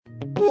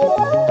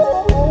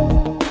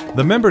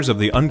The members of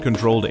the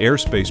Uncontrolled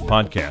Airspace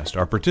podcast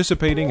are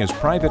participating as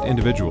private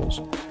individuals.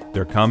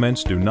 Their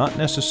comments do not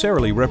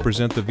necessarily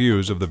represent the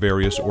views of the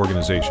various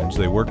organizations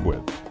they work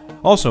with.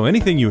 Also,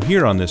 anything you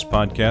hear on this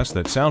podcast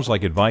that sounds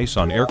like advice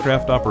on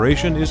aircraft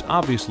operation is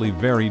obviously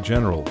very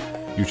general.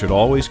 You should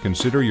always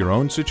consider your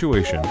own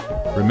situation,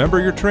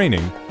 remember your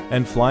training,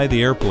 and fly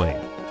the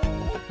airplane.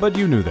 But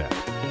you knew that.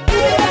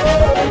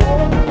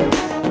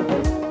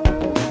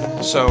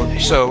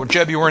 So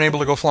Jeb, you weren't able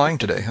to go flying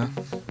today, huh?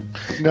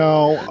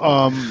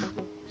 No,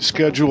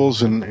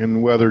 schedules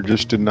and weather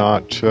just did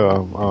not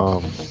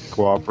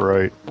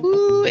cooperate.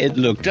 Ooh, it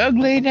looked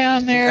ugly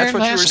down there. That's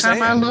what you were last time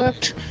saying. I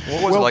looked.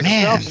 What was it like?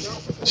 Man.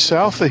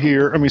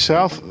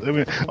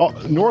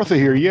 North of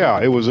here, yeah,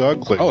 it was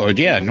ugly. Oh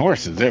yeah,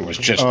 north of there was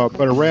just.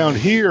 But around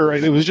here,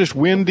 it was just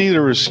windy.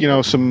 There was,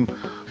 some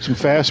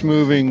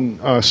fast-moving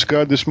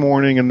scud this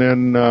morning, and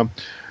then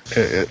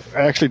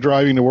actually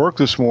driving to work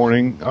this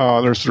morning,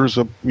 there's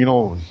a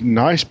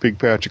nice big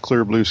patch of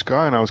clear blue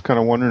sky, and I was kind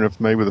of wondering if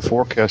maybe the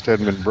forecast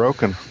hadn't been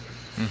broken.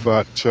 Mm-hmm.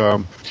 But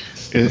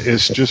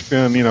it's just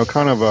been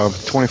kind of a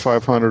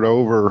 2,500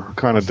 over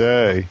kind of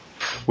day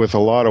with a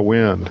lot of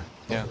wind.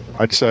 Yeah,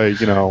 I'd say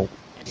at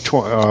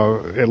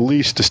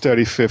least a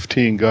steady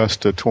 15 gusts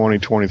to 20,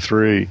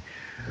 23.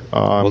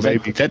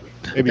 Maybe that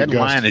gusts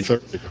line to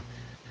 30.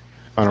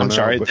 I'm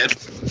sorry,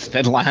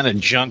 that line of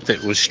junk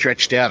that was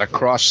stretched out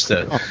across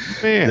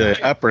the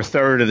upper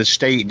third of the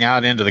state and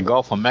out into the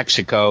Gulf of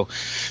Mexico.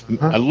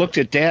 I looked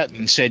at that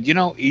and said,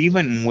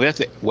 even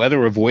with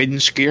weather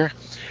avoidance gear,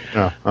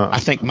 I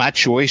think my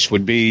choice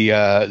would be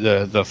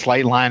the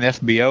Flightline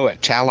FBO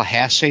at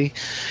Tallahassee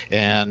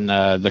and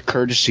the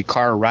courtesy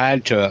car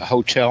ride to a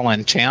hotel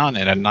in town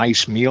and a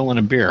nice meal and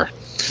a beer.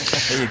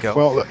 There you go.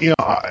 Well,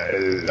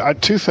 I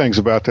two things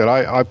about that.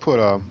 I put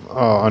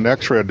an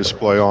X-ray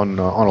display on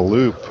a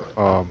loop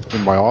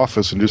in my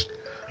office and just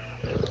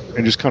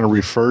kind of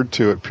referred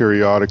to it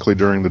periodically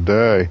during the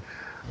day,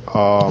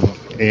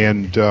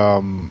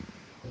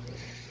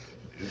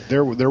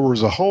 there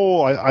was a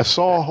hole. I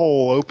saw a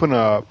hole open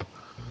up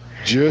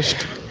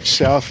just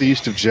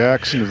southeast of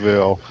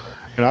Jacksonville,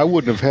 and I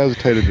wouldn't have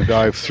hesitated to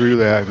dive through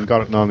that and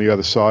got it on the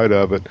other side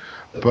of it.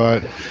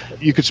 But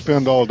you could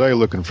spend all day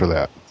looking for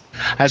that.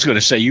 I was going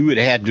to say, you would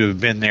have had to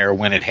have been there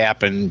when it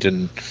happened,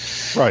 and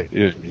right.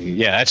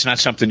 Yeah, that's not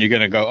something you're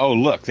going to go, oh,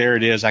 look, there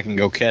it is, I can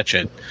go catch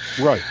it.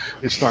 Right.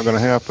 It's not going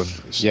to happen.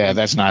 Yeah,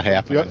 that's not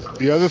happening.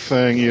 The other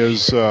thing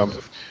is,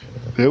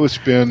 it's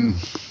been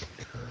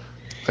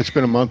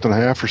a month and a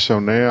half or so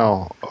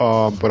now,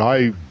 but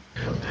I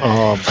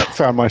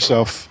found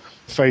myself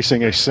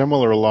facing a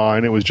similar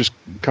line. It was just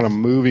kind of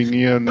moving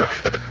in,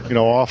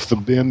 off the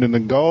bend in the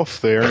Gulf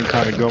there and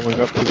kind of going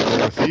up to the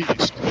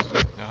northeast.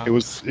 It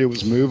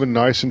was moving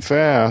nice and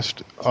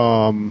fast,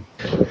 it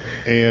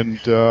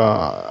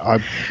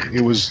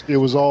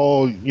was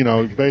all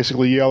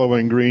basically yellow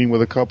and green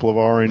with a couple of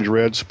orange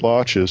red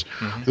splotches.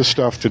 Mm-hmm. This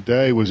stuff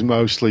today was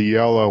mostly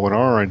yellow and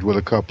orange with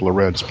a couple of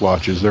red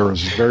splotches. There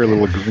was very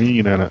little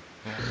green in it.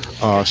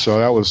 So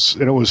that was,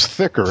 and it was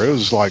thicker. It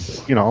was like,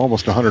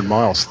 almost 100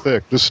 miles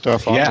thick. This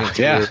stuff I went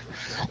through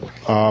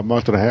a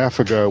month and a half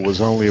ago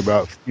was only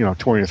about,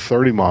 20 to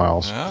 30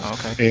 miles. Oh,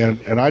 okay.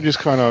 And I just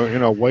kind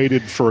of,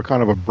 waited for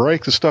kind of a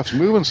break. The stuff's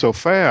moving so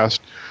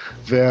fast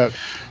that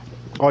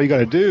all you got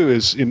to do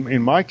is,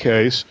 in my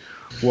case,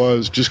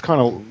 was just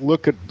kind of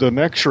look at the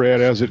next red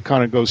as it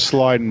kind of goes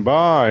sliding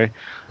by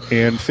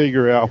and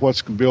figure out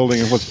what's building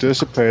and what's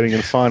dissipating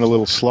and find a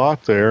little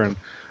slot there. And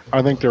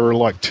I think there were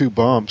like 2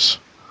 bumps,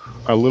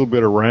 a little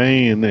bit of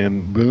rain,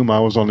 and boom, I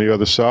was on the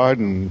other side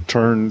and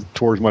turned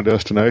towards my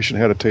destination,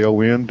 had a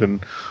tailwind,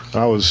 and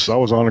I was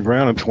on the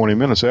ground in 20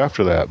 minutes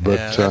after that.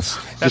 But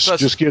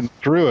just getting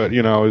through it,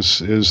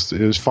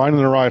 is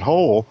finding the right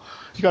hole.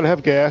 You got to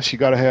have gas, you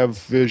got to have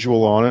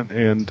visual on it,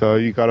 and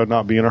you got to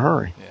not be in a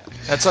hurry. Yeah.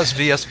 That's us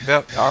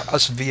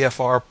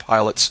VFR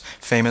pilots'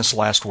 famous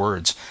last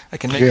words. I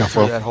can make it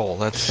through that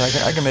hole. I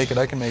can make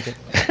it.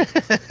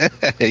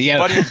 Yeah.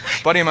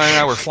 Buddy of mine and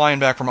I were flying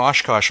back from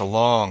Oshkosh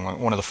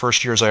one of the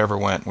first years I ever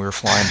went. We were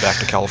flying back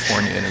to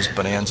California in his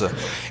Bonanza,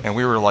 and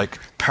we were like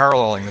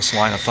paralleling this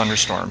line of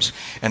thunderstorms,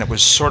 and it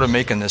was sort of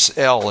making this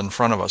L in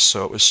front of us,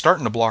 so it was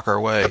starting to block our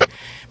way.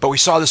 But we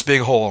saw this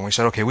big hole, and we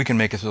said, okay, we can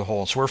make it through the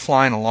hole. So we're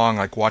flying along,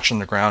 like watching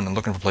the ground and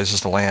looking for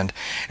places to land,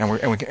 and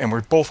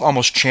we're both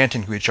almost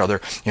chanting to each other,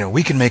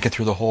 we can make it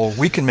through the hole,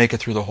 we can make it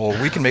through the hole,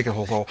 we can make it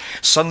through the hole.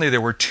 Suddenly there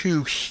were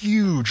 2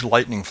 huge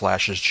lightning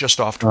flashes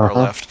just off to our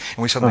left,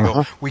 and we suddenly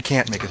go, we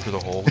can't make it through the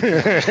hole.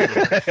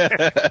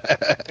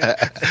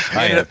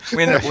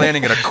 We ended up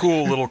landing at a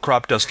cool little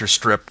crop duster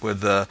strip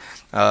with a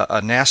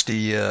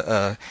nasty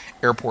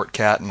airport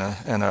cat and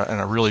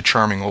a really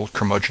charming old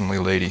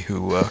curmudgeonly lady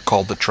who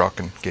called the truck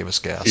and gave us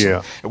gas.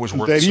 Yeah, it was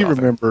worth Dave,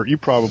 it. You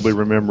probably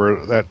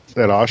remember that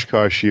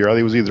Oshkosh year. I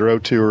think it was either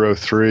 02 or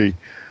 03,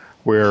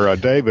 where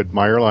David,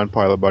 my airline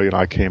pilot buddy, and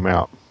I came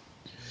out.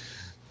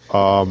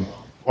 On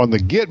the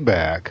get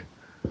back,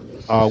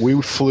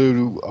 we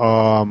flew,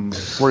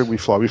 where did we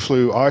fly? We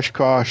flew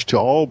Oshkosh to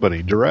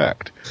Albany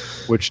direct,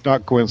 which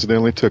not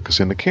coincidentally took us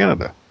into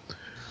Canada.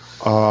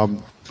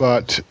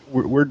 But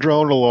we're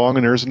droning along,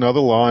 and there's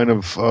another line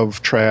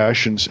of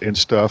trash and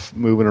stuff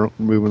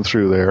moving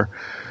through there.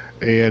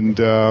 And,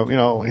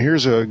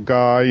 here's a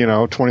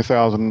guy,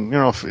 20,000,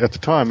 at the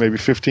time, maybe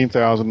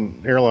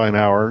 15,000 airline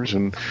hours.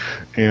 And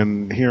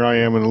here I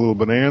am in a little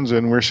Bonanza,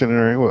 and we're sitting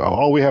there.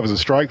 All we have is a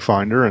strike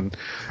finder and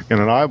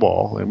an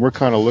eyeball. And we're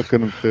kind of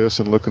looking at this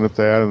and looking at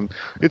that. And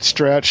it's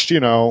stretched,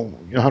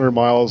 100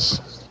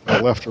 miles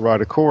left or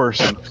right of course.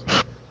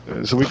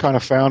 And so we kind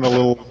of found a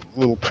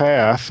little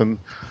path, and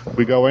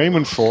we go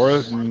aiming for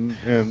it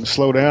and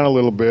slow down a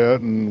little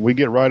bit. And we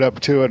get right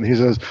up to it, and he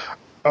says,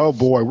 "Oh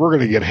boy, we're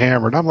going to get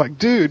hammered." I'm like,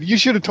 "Dude, you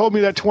should have told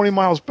me that 20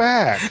 miles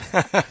back."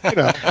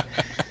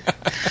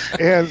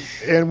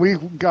 And we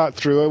got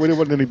through it. It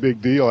wasn't any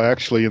big deal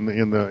actually in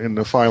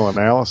the final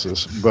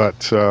analysis.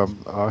 But I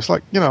was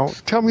like,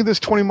 tell me this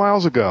 20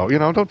 miles ago.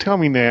 Don't tell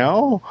me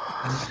now.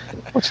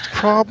 What's the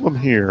problem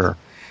here?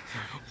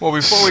 Well,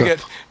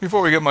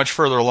 before we get much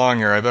further along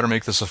here, I better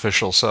make this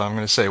official. So I'm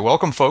going to say,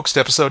 welcome, folks,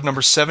 to episode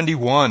number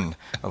 71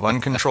 of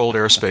Uncontrolled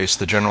Airspace,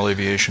 the General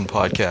Aviation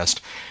Podcast.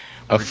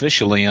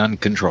 Officially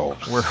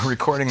uncontrolled. We're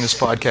recording this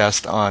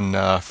podcast on,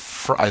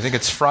 I think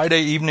it's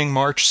Friday evening,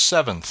 March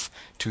 7th,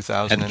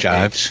 2008. And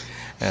jives.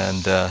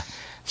 And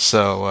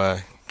so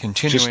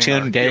continuing. Just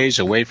 10 days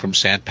away from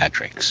St.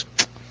 Patrick's.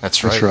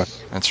 That's right.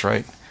 That's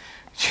right.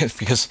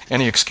 Because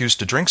any excuse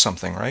to drink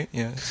something, right?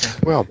 Yeah.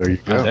 Well, there you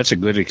go. That's a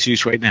good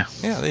excuse right now.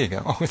 Yeah, there you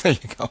go. Oh, there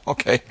you go.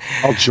 Okay.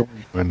 I'll join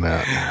you in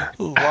that.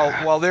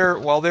 While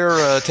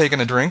they're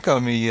taking a drink,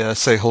 let me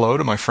say hello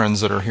to my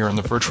friends that are here in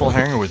the virtual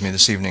hangar with me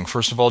this evening.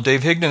 First of all,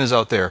 Dave Higdon is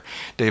out there.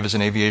 Dave is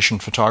an aviation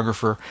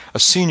photographer, a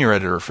senior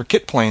editor for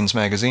Kit Planes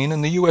magazine,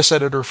 and the U.S.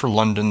 editor for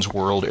London's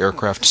World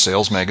Aircraft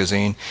Sales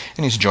magazine,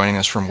 and he's joining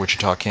us from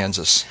Wichita,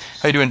 Kansas.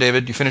 How you doing,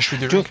 David? You finished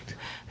with your drink?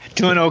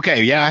 Doing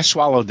okay. Yeah, I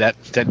swallowed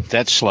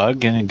that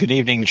slug. And good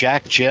evening,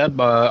 Jack, Jeb,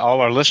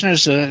 all our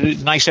listeners.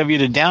 Nice of you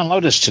to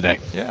download us today.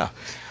 Yeah.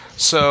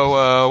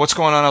 So what's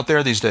going on out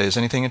there these days?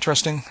 Anything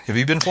interesting? Have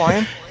you been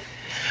flying?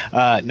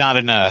 Not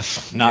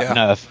enough. Not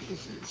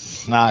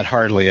enough. Not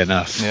hardly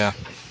enough. Yeah.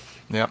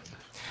 Yep.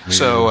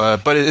 So,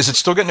 but is it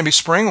still getting to be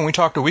spring? When we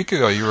talked a week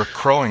ago, you were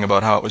crowing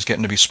about how it was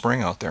getting to be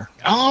spring out there.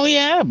 Oh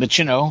yeah, but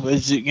you know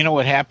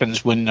what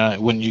happens when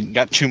you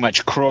got too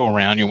much crow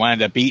around, you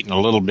wind up eating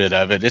a little bit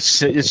of it.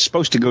 It's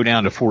supposed to go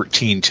down to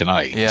 14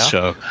 tonight. Yeah.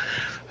 So,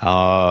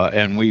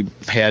 and we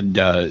had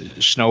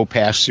snow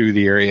pass through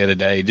the area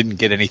today. Didn't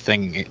get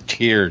anything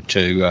here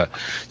to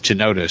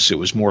notice. It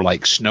was more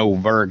like snow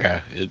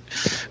virga. It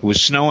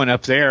was snowing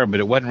up there, but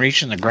it wasn't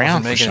reaching the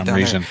ground for some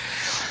reason.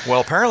 Well,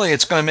 apparently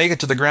it's going to make it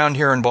to the ground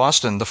here in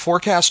Boston. The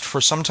forecast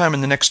for sometime in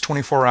the next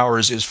 24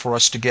 hours is for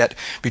us to get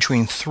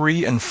between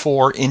 3 and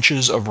 4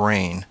 inches of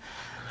rain.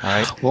 All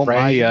right. Well,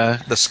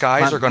 the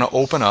skies are going to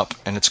open up,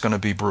 and it's going to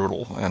be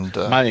brutal. And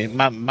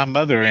my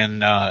mother in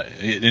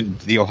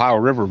the Ohio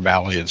River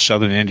Valley in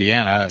southern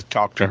Indiana, I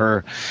talked to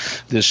her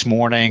this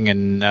morning,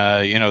 and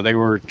they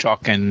were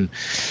talking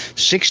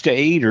 6 to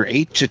 8 or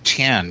 8 to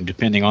 10,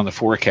 depending on the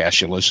forecast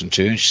you listen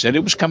to. And she said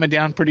it was coming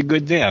down pretty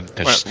good then.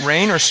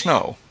 Rain or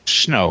snow?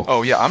 Snow.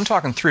 Oh yeah, I'm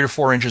talking 3 to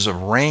 4 inches of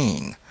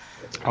rain.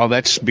 Oh,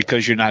 that's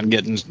because you're not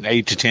getting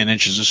 8 to 10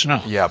 inches of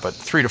snow. Yeah, but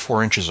 3 to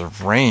 4 inches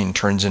of rain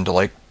turns into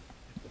like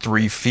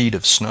 3 feet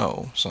of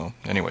snow. So,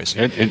 anyways.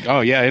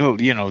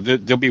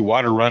 There'll be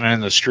water running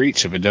in the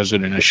streets if it does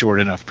it in a short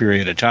enough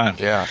period of time.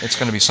 Yeah, it's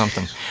going to be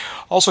something.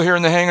 Also here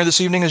in the hangar this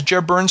evening is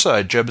Jeb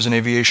Burnside. Jeb is an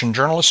aviation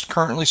journalist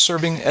currently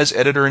serving as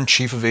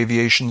editor-in-chief of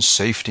Aviation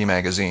Safety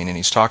magazine, and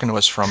he's talking to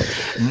us from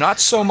not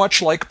so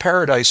much like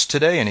paradise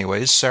today,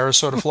 anyways,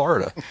 Sarasota,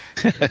 Florida.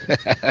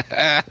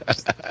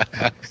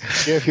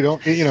 Yeah, if you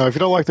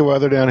don't like the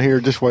weather down here,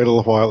 just wait a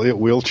little while. It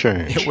will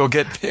change.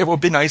 It will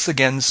be nice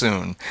again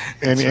soon.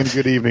 And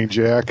good evening,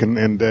 Jack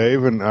and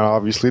Dave, and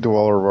obviously to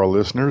all of our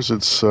listeners.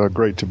 It's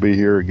great to be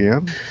here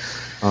again.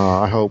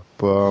 I hope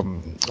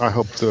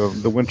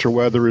the winter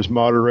weather is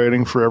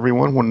moderating for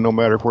everyone, no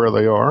matter where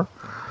they are.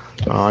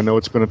 I know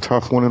it's been a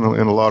tough one in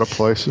a lot of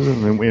places,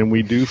 and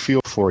we do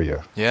feel for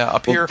you. Yeah,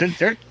 up here.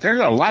 There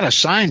are a lot of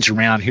signs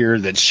around here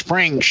that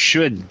spring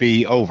should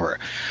be over.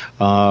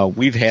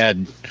 We've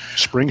had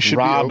spring should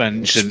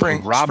robins be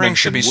and robins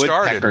should and be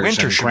started.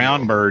 Winter and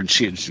ground birds.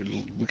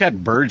 We've got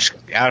birds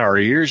out our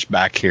ears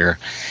back here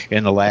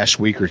in the last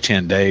week or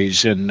 10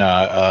 days, and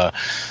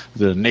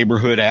the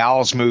neighborhood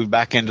owls moved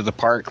back into the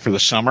park for the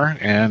summer,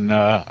 and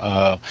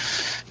a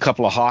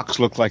couple of hawks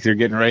look like they're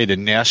getting ready to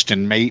nest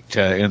and mate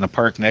in the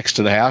park next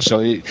to the house. So,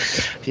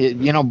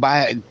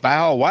 by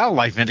all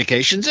wildlife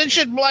indications, it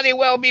should bloody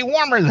well be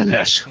warmer than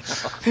this.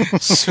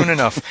 Soon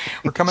enough.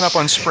 We're coming up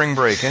on spring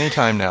break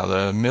anytime now,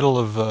 the middle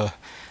of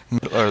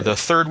or the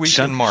third week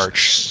in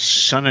March.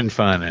 Sun and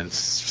fun. And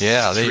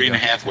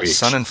 3.5 weeks.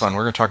 Sun and fun.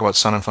 We're going to talk about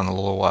sun and fun in a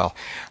little while.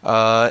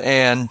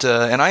 And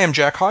I am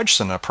Jack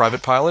Hodgson, a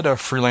private pilot, a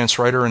freelance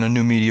writer, and a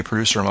new media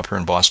producer. I'm up here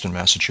in Boston,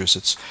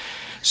 Massachusetts.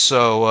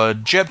 So,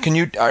 Jeb,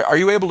 are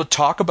you able to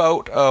talk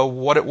about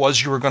what it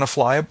was you were going to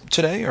fly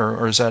today,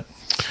 or is that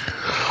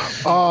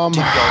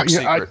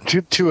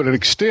to an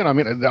extent? I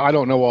mean, I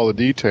don't know all the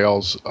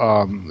details.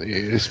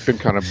 It's been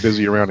kind of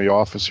busy around the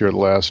office here the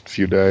last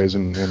few days,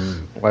 and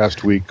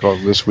last week or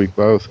this week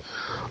both.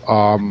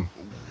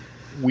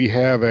 We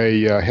have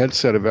a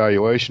headset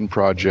evaluation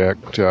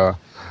project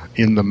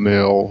in the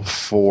mill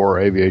for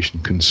aviation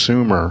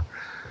consumer.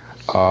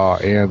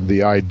 And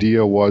the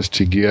idea was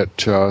to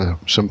get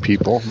some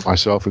people,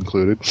 myself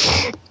included,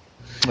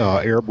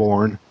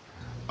 airborne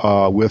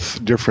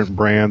with different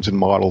brands and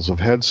models of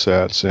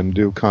headsets and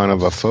do kind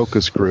of a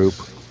focus group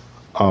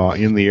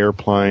in the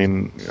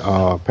airplane,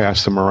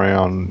 pass them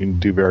around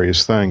and do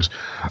various things.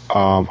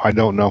 I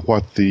don't know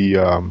what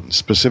the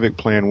specific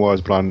plan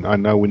was, but I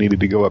know we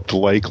needed to go up to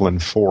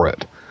Lakeland for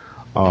it,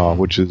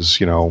 which is,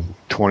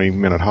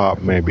 20-minute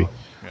hop maybe.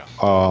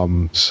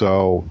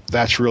 So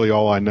that's really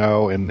all I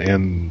know.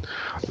 And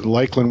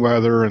Lakeland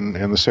weather and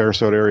the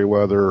Sarasota area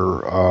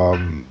weather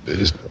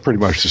is pretty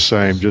much the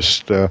same.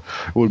 Just it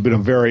would have been a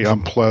very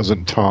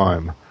unpleasant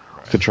time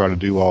to try to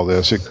do all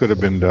this. It could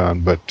have been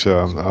done, but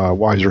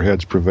wiser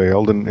heads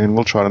prevailed, and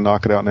we'll try to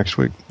knock it out next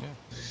week. Yeah.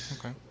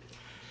 Okay.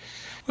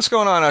 What's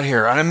going on out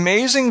here? An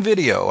amazing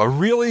video, a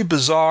really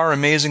bizarre,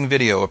 amazing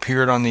video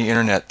appeared on the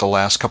internet the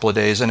last couple of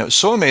days, and it was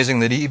so amazing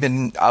that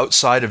even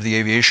outside of the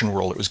aviation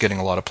world it was getting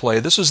a lot of play.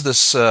 This is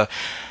this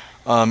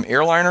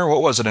airliner,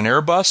 what was it, an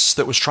Airbus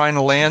that was trying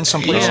to land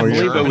someplace in Germany?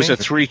 I believe it was a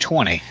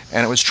 320.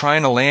 And it was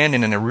trying to land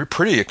in a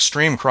pretty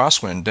extreme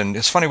crosswind. And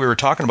it's funny, we were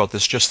talking about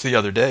this just the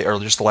other day, or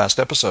just the last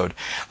episode,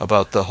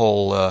 about the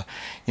whole,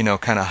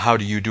 kind of how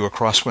do you do a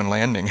crosswind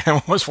landing.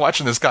 I was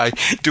watching this guy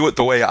do it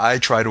the way I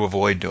try to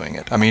avoid doing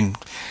it. I mean,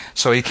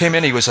 so he came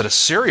in, he was at a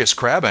serious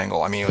crab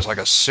angle. I mean, it was like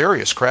a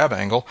serious crab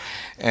angle.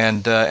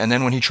 And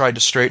then when he tried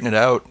to straighten it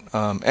out,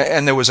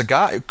 and there was a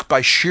guy,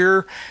 by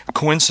sheer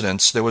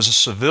coincidence, there was a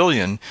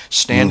civilian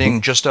standing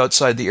just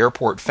outside the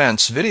airport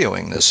fence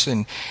videoing this.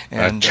 And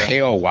a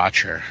tail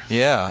watcher.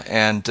 Yeah,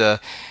 and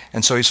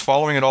so he's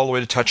following it all the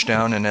way to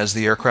touchdown, and as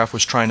the aircraft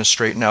was trying to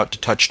straighten out to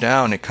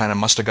touchdown, it kind of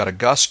must have got a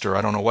gust, or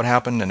I don't know what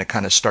happened, and it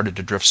kind of started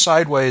to drift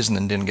sideways and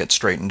then didn't get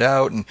straightened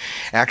out, and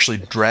actually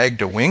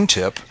dragged a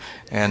wingtip,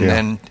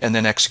 and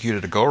then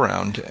executed a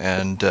go-round.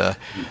 And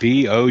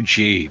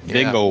B-O-G,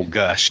 big old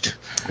gust.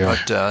 Yeah.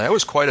 But that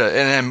was quite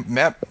and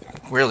that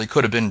really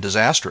could have been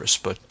disastrous,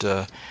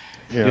 but...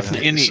 If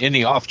in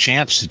the off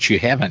chance that you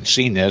haven't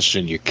seen this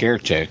and you care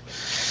to,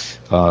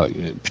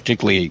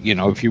 particularly,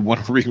 if you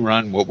want to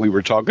rerun what we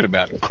were talking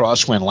about,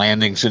 crosswind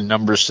landings in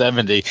number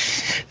 70,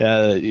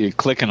 you're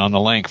clicking on the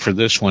link for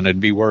this one. It'd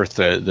be worth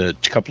the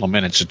couple of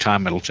minutes of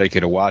time it'll take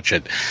you to watch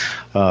it.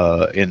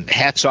 And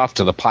hats off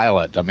to the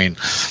pilot. I mean,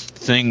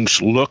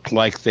 things looked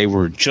like they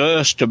were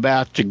just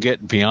about to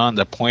get beyond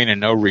the point of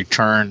no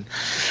return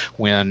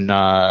when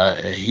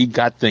he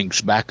got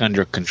things back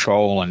under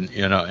control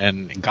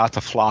and got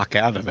the flock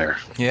out of there.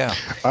 Yeah,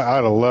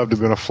 I'd have loved to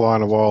have been a fly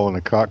on the wall in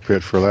the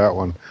cockpit for that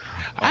one.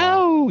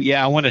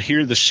 I want to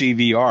hear the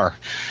CVR.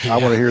 I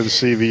want to hear the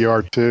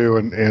CVR too,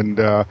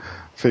 and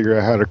figure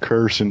out how to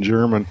curse in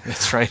German.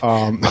 That's right.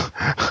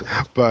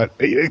 But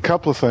a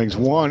couple of things.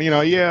 One,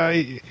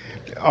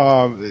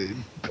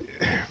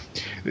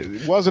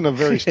 it wasn't a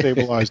very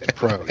stabilized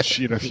approach,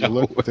 if you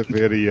look at the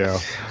video.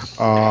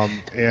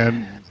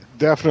 And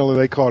definitely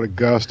they caught a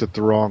gust at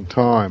the wrong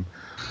time.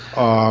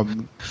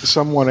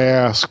 Someone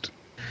asked,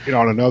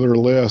 on another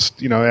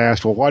list,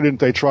 asked, well, why didn't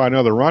they try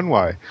another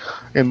runway?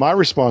 And my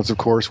response, of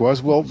course,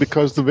 was, well,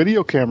 because the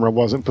video camera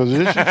wasn't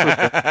positioned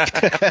for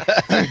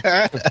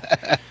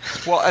it.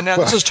 Well, and now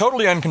this is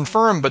totally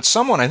unconfirmed, but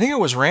someone, I think it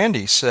was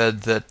Randy,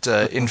 said that,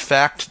 in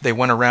fact, they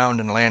went around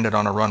and landed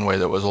on a runway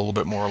that was a little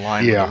bit more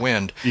aligned with the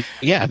wind.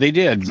 Yeah, they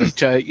did.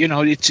 But,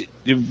 it's...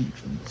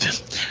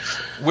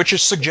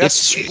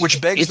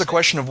 Which begs the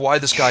question of why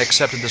this guy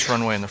accepted this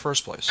runway in the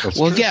first place.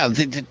 Well, yeah,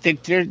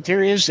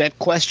 there is that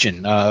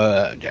question.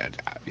 I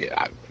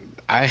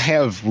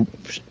have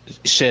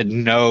said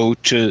no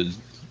to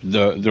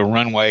the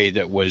runway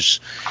that was,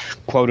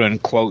 quote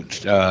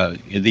unquote,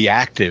 the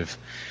active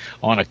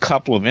on a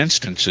couple of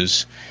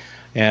instances,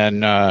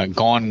 and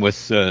gone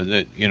with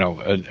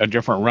a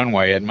different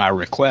runway at my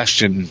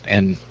request,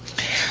 and.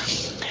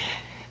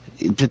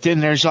 But then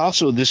there's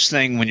also this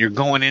thing when you're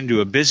going into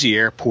a busy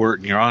airport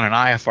and you're on an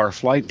IFR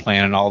flight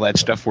plan and all that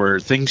stuff where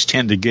things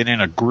tend to get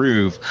in a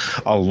groove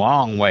a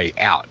long way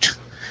out.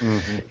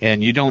 Mm-hmm.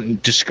 And you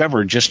don't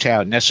discover just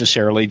how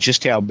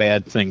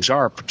bad things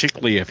are,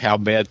 particularly if how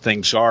bad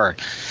things are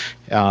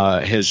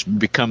has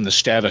become the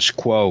status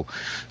quo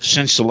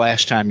since the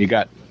last time you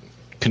got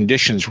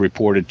conditions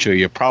reported to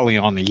you, probably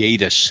on the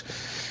Yadis,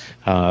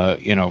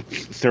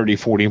 30,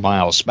 40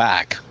 miles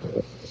back.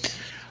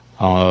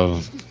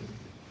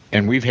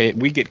 And we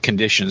get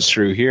conditions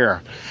through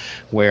here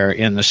where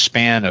in the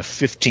span of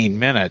 15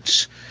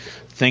 minutes,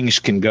 things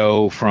can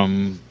go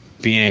from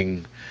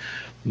being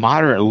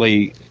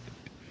moderately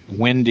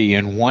windy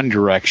in one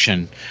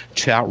direction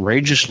to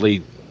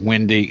outrageously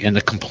windy in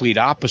the complete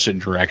opposite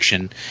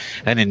direction,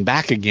 and then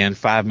back again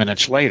 5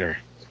 minutes later.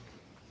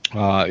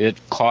 It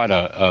caught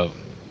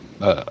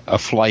a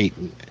flight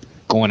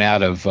going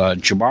out of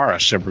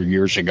Jabara several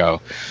years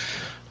ago.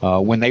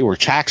 When they were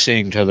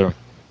taxiing to the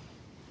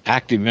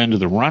active end of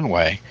the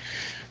runway,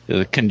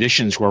 the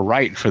conditions were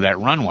right for that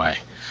runway.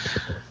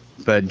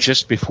 But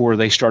just before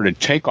they started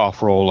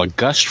takeoff roll, a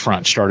gust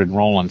front started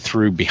rolling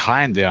through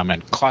behind them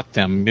and caught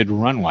them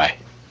mid-runway.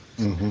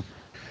 Mm-hmm.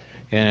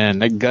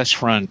 And that gust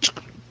front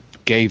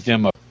gave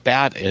them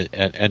about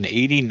an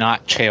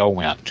 80-knot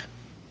tailwind.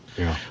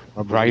 Yeah.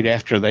 Right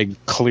after they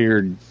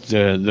cleared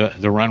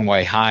the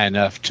runway high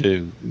enough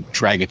to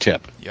drag a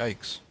tip.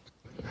 Yikes.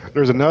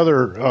 There's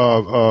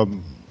another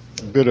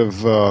bit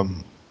of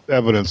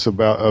evidence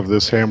of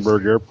this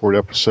Hamburg Airport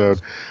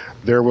episode.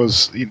 There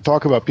was, you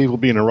talk about people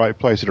being in the right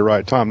place at the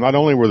right time. Not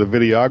only were the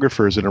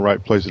videographers in the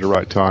right place at the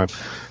right time,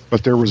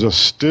 but there was a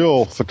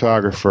still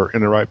photographer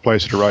in the right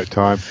place at the right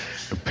time.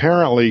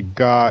 Apparently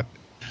got,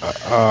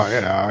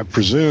 I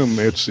presume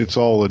it's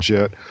all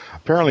legit,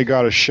 apparently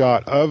got a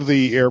shot of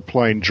the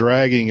airplane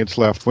dragging its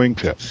left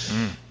wingtip.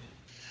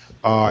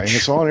 And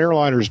it's on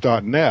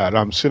airliners.net.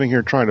 I'm sitting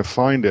here trying to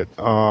find it.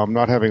 I'm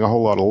not having a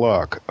whole lot of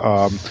luck.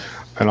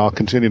 And I'll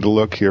continue to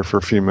look here for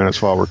a few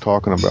minutes while we're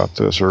talking about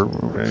this, or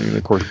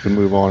of course you can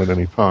move on at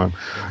any time.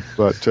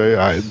 But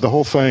the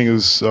whole thing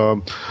is,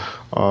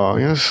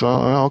 yes,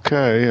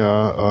 okay.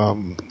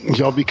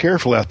 Y'all be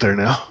careful out there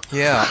now.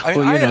 Yeah,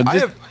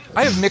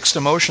 I have mixed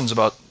emotions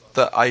about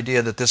the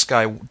idea that this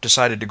guy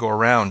decided to go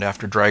around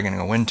after dragging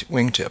a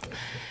wingtip.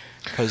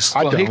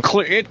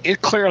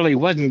 It clearly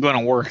wasn't going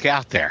to work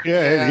out there.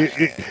 Yeah,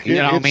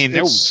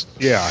 that was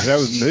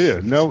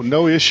it.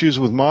 No issues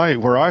with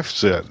where I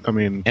sit. I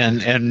mean,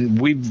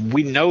 and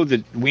we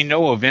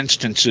know of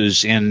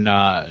instances in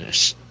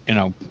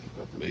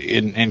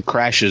in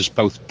crashes,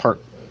 both Part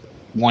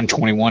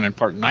 121 and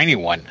Part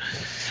 91.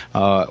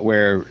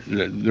 Where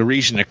the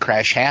reason the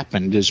crash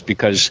happened is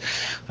because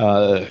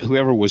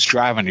whoever was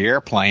driving the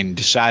airplane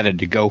decided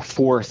to go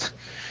forth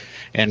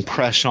and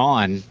press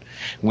on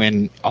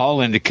when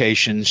all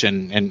indications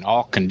and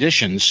all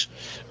conditions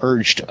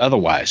urged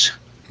otherwise.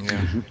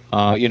 Yeah.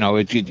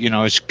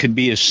 It could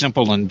be as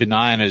simple and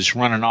benign as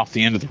running off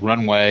the end of the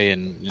runway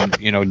and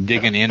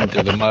digging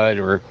into the mud,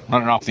 or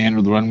running off the end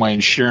of the runway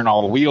and shearing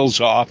all the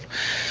wheels off,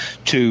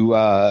 to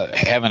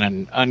having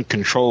an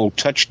uncontrolled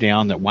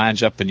touchdown that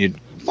winds up in you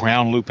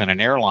ground looping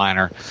an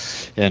airliner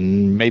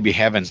and maybe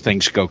having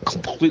things go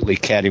completely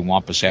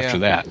cattywampus after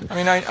that. I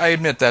mean, I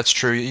admit that's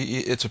true.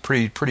 It's a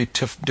pretty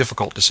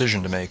difficult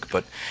decision to make.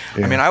 But,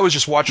 I mean, I was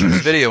just watching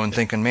this video and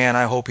thinking, man,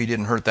 I hope he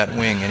didn't hurt that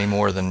wing any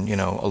more than,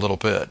 a little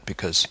bit,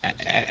 because...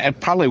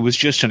 It probably was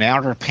just an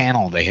outer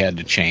panel they had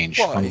to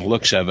change from the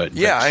looks of it.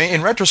 Yeah,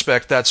 in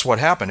retrospect, that's what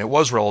happened. It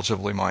was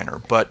relatively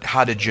minor. But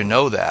how did you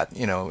know that?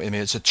 I mean,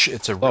 it's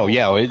a real... Oh,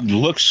 yeah, it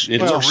looks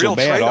so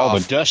bad, trade-off. All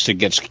the dust that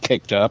gets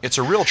kicked up. It's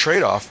a real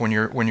trade-off when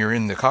you're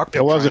in the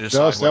cockpit. It wasn't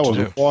dust, that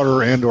was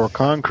water and or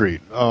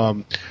concrete.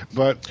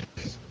 But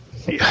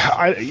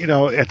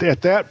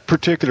at that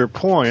particular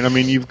point, I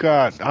mean, you've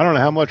got, I don't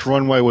know how much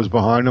runway was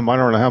behind them. I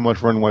don't know how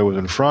much runway was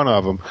in front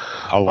of them.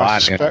 A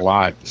lot.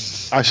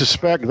 I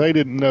suspect they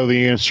didn't know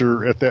the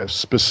answer at that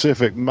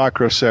specific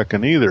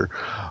microsecond either.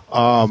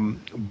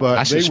 But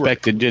I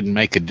suspect it didn't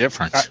make a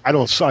difference.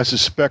 I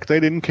suspect they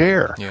didn't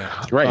care.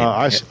 Yeah,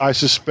 right. I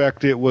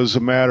suspect it was a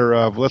matter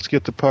of, let's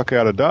get the puck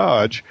out of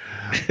Dodge.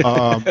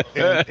 I'm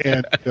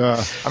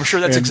sure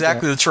that's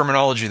exactly the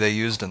terminology they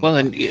used.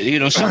 Something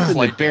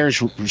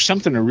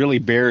that really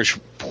bears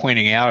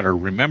pointing out or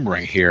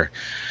remembering here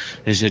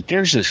is that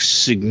there's a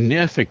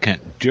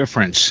significant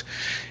difference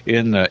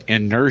in the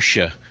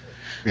inertia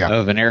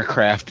of an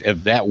aircraft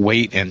of that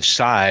weight and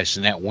size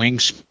and that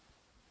wingspan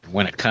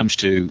when it comes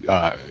to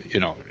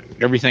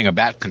everything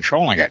about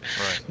controlling it.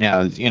 Right.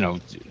 Now,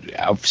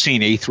 I've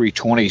seen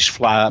A320s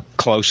fly up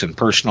close and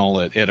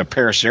personal at a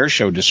Paris Air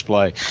Show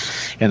display,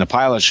 and the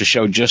pilots have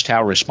showed just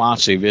how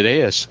responsive it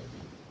is.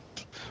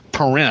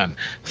 Paren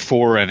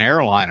for an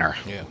airliner.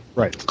 Yeah.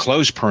 Right.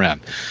 Closed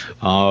paren.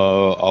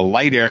 A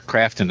light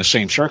aircraft in the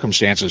same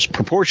circumstances,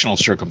 proportional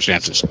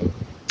circumstances,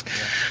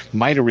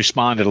 might have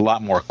responded a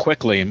lot more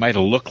quickly and might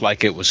have looked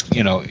like it was,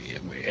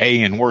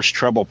 A, in worse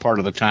trouble part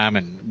of the time,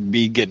 and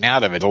B, getting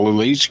out of it a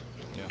little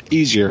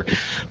easier.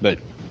 But,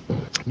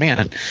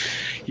 man,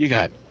 you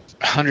got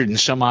 100 and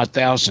some odd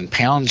thousand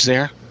pounds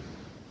there,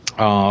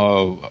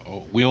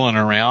 wheeling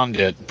around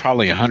at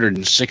probably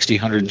 160,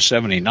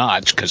 170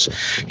 knots, because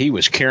he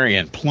was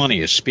carrying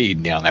plenty of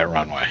speed down that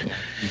runway.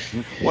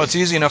 Well, it's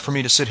easy enough for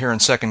me to sit here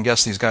and second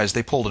guess these guys.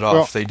 They pulled it off.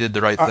 Well, they did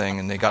the right thing,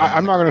 and they got.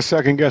 I'm not going to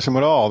second guess them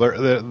at all.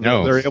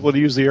 They're able to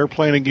use the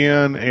airplane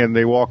again, and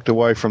they walked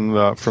away from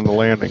the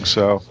landing.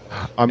 So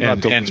I'm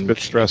not a bit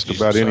stressed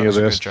about any of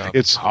this.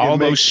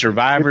 Those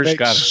survivors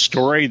got a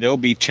story they'll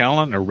be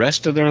telling the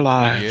rest of their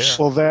lives. Yeah.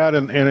 Well, that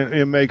and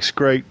it makes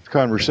great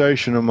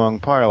conversation among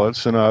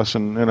pilots and us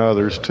and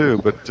others too.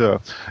 But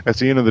at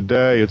the end of the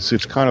day,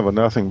 it's kind of a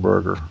nothing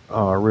burger,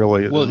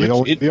 really. Well,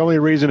 the only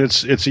reason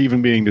it's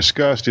even being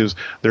discussed is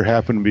there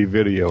happened to be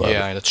video of it.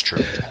 Yeah, that's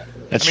true.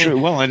 That's true.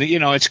 Well, and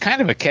it's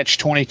kind of a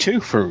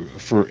catch-22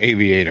 for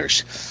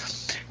aviators.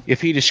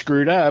 if he'd have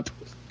screwed up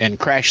and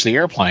crashed the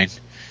airplane,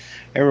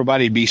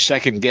 everybody'd be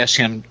second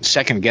guessing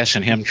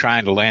him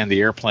trying to land the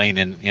airplane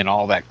in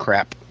all that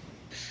crap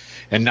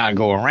and not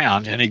go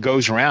around. And he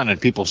goes around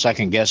and people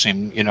second guess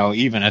him,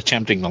 even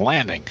attempting the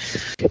landing.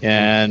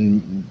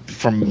 And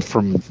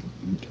from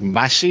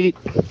my seat,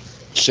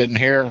 sitting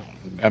here,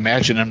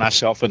 imagining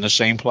myself in the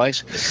same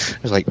place,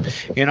 it's like,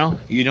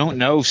 you don't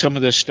know some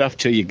of this stuff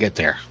till you get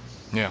there.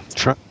 Yeah.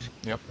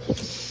 Yep.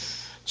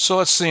 So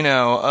let's see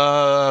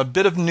now. A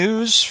bit of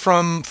news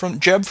from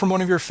Jeb, from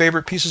one of your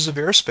favorite pieces of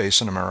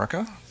airspace in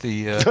America.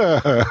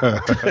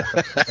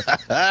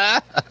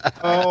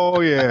 Oh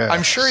yeah.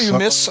 I'm sure you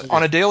miss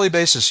on a daily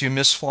basis. You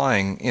miss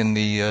flying in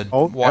the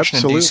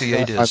Washington D.C.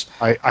 ADIZ.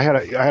 I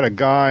had a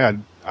guy.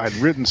 I'd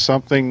written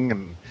something,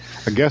 and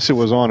I guess it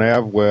was on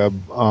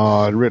AvWeb.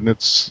 I'd written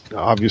it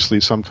obviously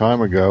some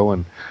time ago,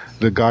 and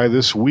the guy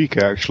this week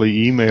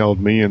actually emailed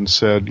me and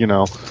said,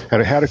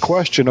 had a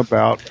question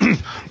about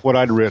what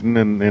I'd written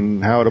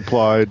and how it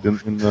applied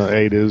in the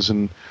ADIZ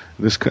and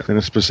this in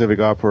a specific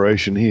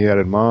operation he had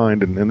in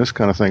mind and this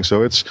kind of thing.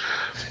 So it's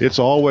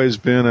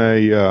always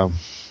held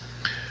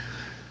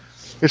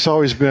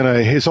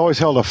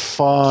a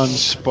fond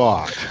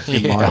spot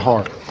in my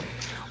heart.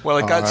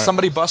 Well,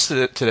 somebody busted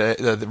it today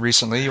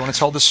recently. You want to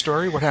tell this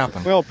story? What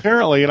happened? Well,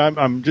 apparently, and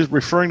I'm just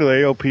referring to the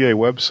AOPA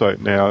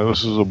website now.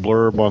 This is a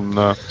blurb on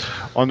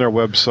their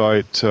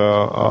website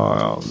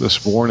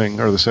this morning,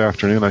 or this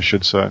afternoon, I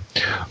should say,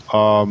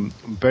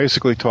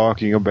 basically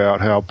talking about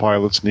how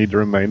pilots need to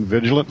remain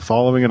vigilant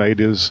following an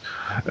ADIZ.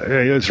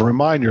 It's a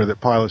reminder that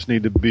pilots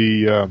need to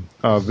be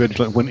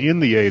vigilant when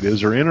in the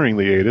ADIZ or entering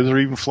the ADIZ or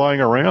even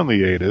flying around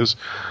the ADIZ,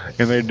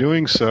 and they're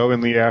doing so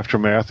in the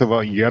aftermath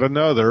of yet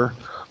another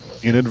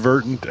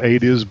inadvertent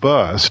ADIZ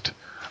bust.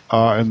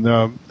 And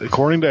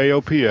according to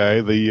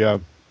AOPA,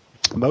 the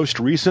most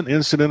recent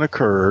incident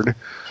occurred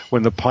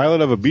when the pilot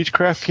of a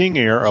Beechcraft King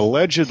Air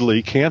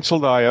allegedly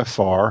canceled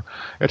IFR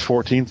at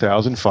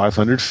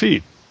 14,500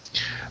 feet.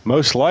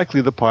 Most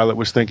likely the pilot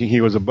was thinking he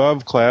was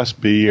above Class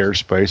B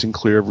airspace and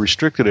clear of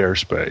restricted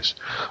airspace.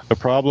 The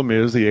problem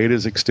is the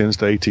ADIZ extends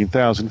to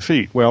 18,000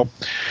 feet. Well,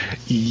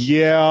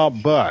 yeah,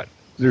 but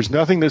there's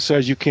nothing that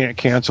says you can't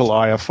cancel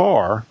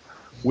IFR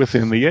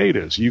within the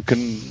ADIZ. You can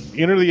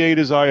enter the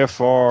ADIZ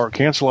IFR,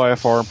 cancel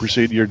IFR, and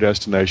proceed to your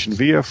destination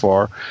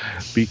VFR,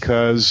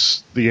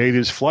 because the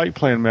ADIZ flight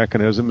plan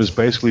mechanism is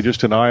basically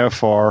just an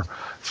IFR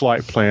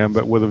flight plan,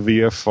 but with a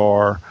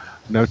VFR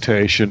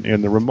notation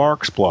in the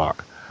remarks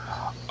block.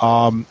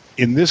 In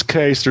this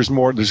case, there's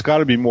got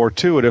to be more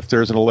to it if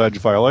there's an alleged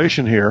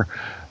violation here,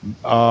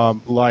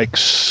 like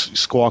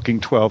squawking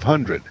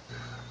 1200.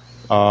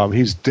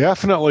 He's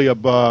definitely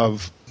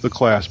above the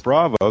Class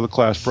Bravo. The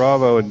Class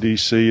Bravo in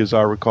D.C., as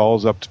I recall,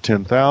 is up to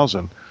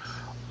 10,000.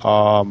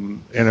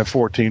 And at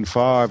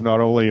 14.5, not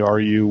only are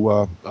you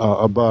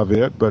above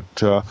it, but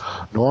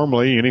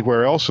normally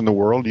anywhere else in the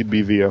world you'd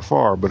be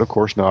VFR, but of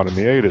course not in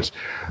the ADIZ.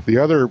 The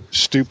other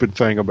stupid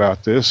thing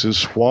about this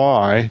is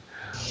why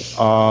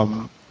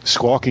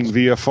squawking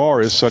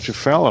VFR is such a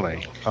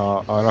felony.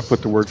 And I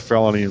put the word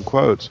felony in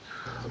quotes.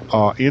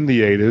 In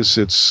the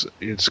ADIZ,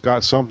 it's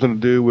got something to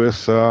do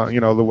with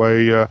the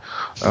way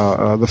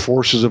the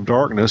forces of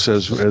darkness,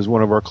 as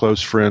one of our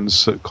close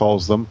friends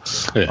calls them,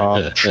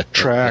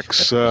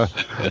 tracks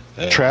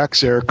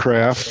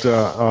aircraft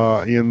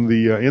in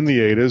the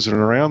ADIZ and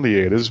around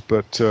the ADIZ,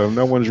 but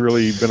no one's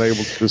really been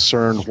able to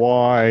discern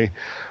why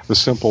the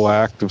simple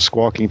act of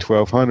squawking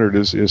 1200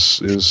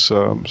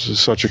 is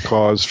such a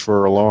cause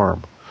for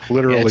alarm.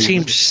 Literally,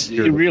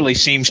 it really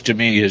seems to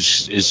me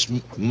is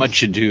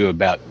much ado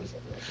about.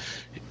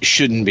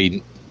 Shouldn't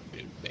be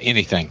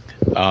anything.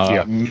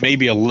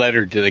 Maybe a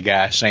letter to the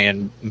guy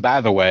saying,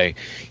 by the way,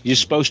 you're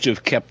supposed to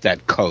have kept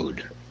that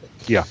code.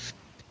 Yeah.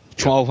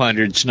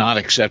 1200's not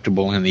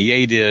acceptable in the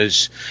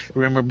ADIZ.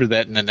 Remember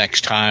that in the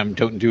next time.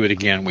 Don't do it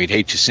again. We'd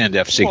hate to send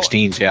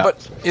F-16s out.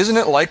 But isn't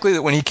it likely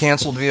that when he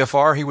canceled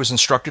VFR, he was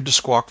instructed to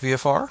squawk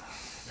VFR?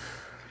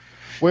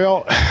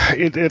 Well,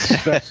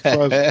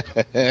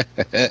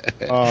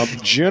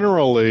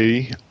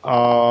 generally,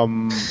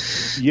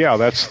 yeah,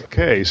 that's the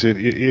case.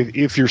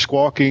 If you're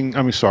squawking,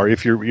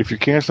 if you're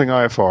canceling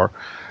IFR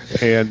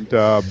and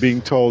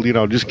being told,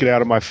 just get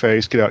out of my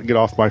face, get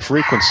off my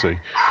frequency,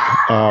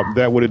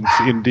 that would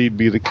indeed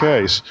be the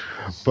case.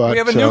 But we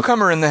have a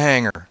newcomer in the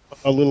hangar.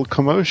 A little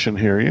commotion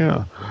here,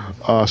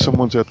 yeah.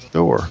 Someone's at the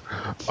door,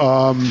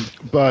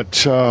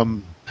 but.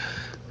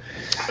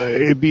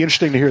 It'd be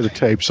interesting to hear the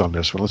tapes on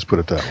this one. Let's put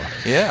it that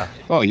way. Yeah.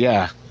 Oh,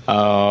 yeah.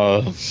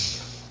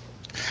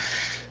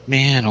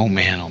 Man, oh,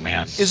 man, oh,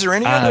 man. Is there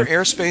any other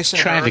airspace in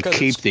America? Trying to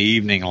keep the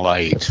evening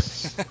light.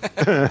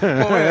 Wait,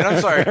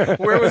 I'm sorry.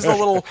 Where was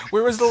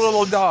the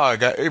little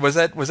dog? Was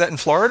that in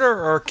Florida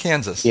or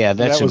Kansas? Yeah,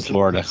 that was in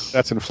Florida.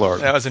 That's in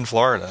Florida. That was in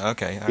Florida.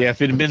 Okay. Yeah,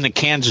 if it had been the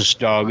Kansas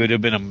dog, it would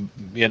have been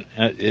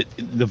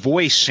the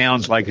voice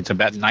sounds like it's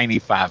about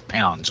 95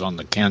 pounds on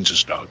the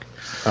Kansas dog.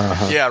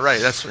 Uh-huh. Yeah,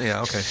 right.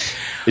 Okay.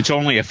 It's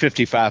only a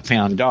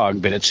 55-pound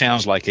dog, but it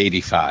sounds like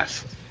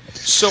 85.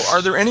 So,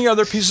 are there any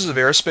other pieces of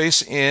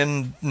airspace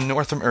in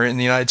in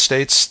the United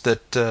States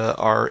that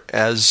are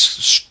as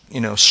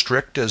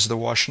strict as the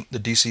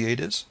DC-8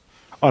 is?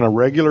 On a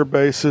regular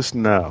basis,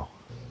 no.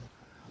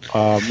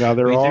 Now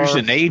there's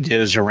an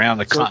ADIZ around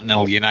the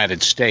continental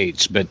United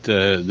States, but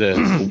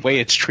the way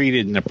it's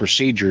treated and the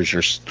procedures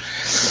are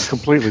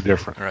completely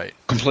different. Right.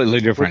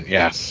 Completely different.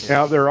 Yeah.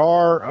 Now there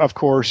are, of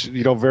course,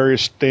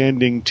 various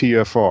standing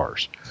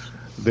TFRs.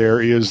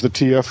 There is the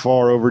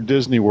TFR over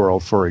Disney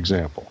World, for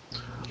example.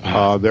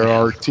 There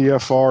are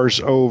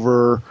TFRs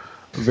over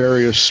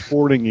various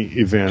sporting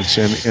events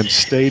and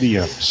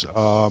stadiums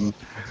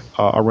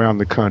around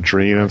the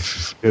country. And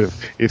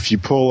if you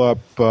pull up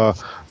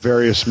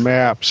various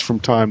maps from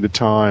time to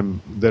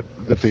time that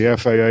the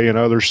FAA and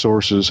other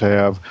sources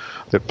have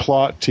that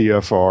plot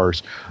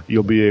TFRs,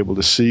 you'll be able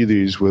to see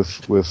these with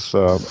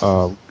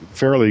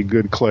fairly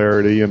good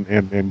clarity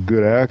and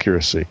good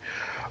accuracy.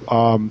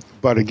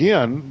 But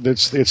again,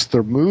 it's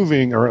the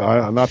moving, or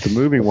not the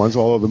moving ones,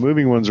 although the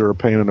moving ones are a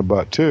pain in the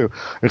butt too.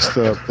 It's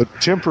the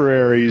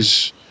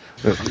temporaries,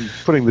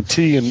 putting the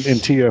T in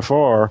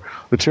TFR,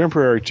 the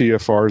temporary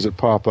TFRs that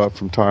pop up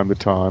from time to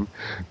time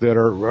that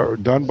are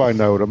done by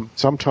NOTAM.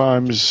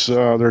 Sometimes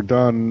they're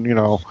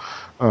done,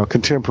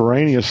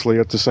 contemporaneously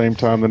at the same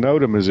time the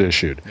NOTAM is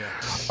issued.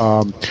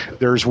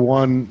 There's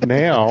one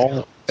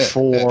now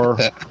for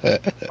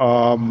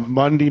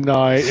Monday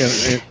night,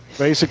 and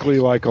basically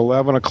like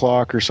 11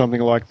 o'clock or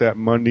something like that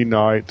Monday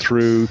night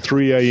through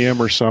 3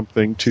 a.m. or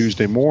something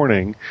Tuesday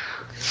morning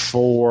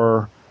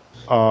for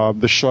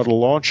the shuttle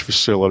launch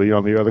facility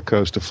on the other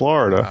coast of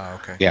Florida.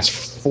 Okay. Yes,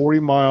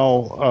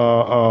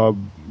 40-mile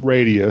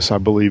radius, I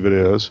believe it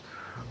is,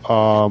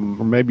 or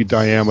maybe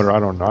diameter. I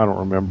don't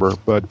remember.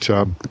 But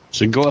so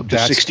you go up to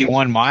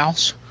 61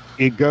 miles.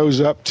 It goes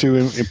up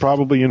to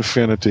probably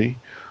infinity.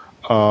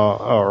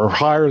 Or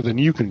higher than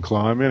you can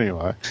climb,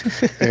 anyway.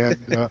 And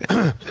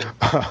I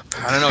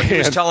don't know. He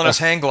was telling us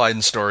hang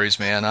gliding stories,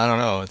 man. I don't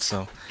know. It's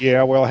so.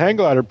 Yeah, well, hang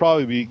glider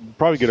probably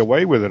get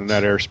away with it in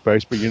that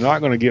airspace, but you're not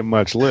going to get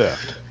much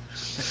lift.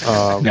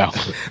 No.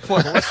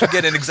 Well, unless you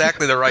get in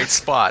exactly the right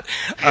spot.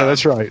 Yeah,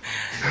 that's right.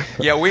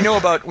 Yeah, we know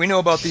about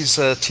these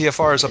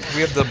TFRs.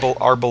 We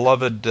have our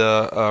beloved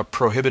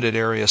prohibited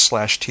area /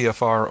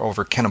 TFR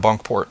over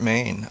Kennebunkport,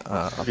 Maine.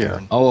 Up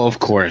there of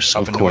course,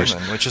 up in New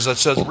England, which is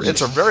it's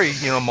a very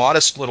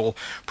modest little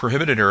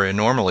prohibited area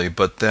normally,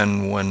 but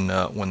then when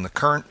the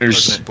current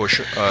President Bush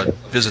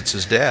visits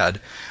his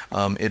dad.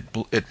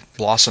 It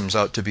blossoms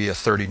out to be a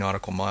 30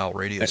 nautical mile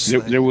radius.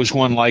 There was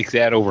one like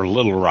that over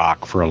Little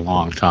Rock for a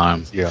long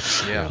time. Yeah.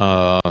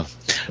 A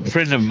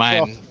friend of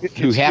mine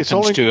who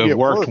happens to have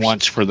worked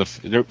once for the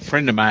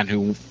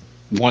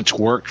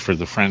worked for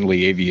the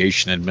Friendly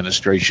Aviation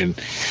Administration.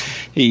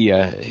 He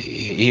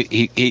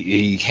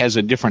has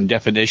a different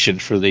definition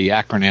for the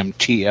acronym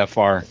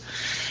TFR.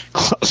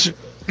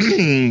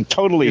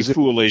 Totally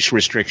foolish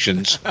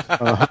restrictions.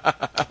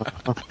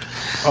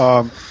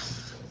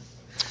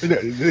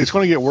 It's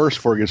going to get worse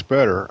before it gets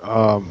better.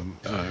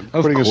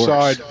 Putting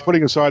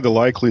aside the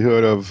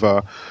likelihood of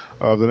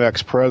the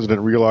next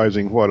president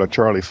realizing what a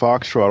Charlie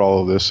Foxtrot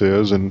all of this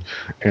is, and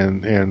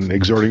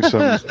exerting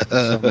some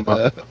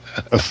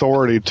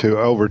authority to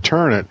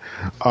overturn it.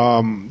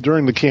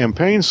 During the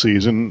campaign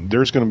season,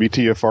 there's going to be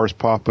TFRs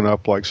popping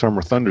up like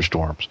summer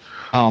thunderstorms.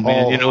 Oh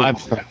man, I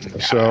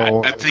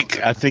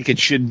think it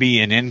should be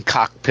an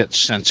in-cockpit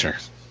sensor.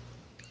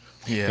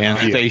 Yeah.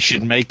 And they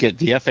should make it,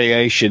 the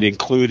FAA should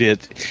include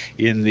it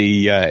in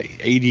the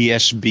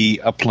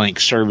ADS-B uplink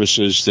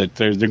services that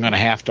they're going to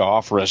have to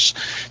offer us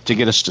to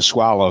get us to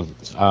swallow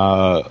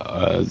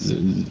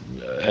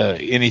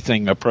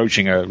anything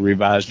approaching a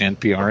revised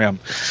NPRM.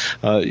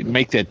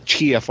 Make that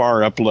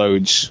TFR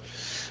uploads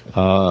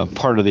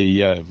part of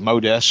the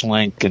Mode S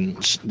link, and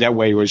that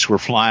way as we're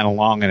flying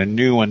along and a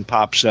new one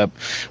pops up,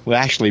 we'll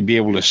actually be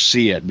able to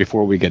see it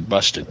before we get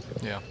busted.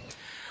 Yeah.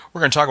 We're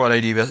going to talk about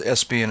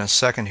ADS-B in a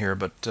second here,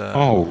 but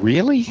oh,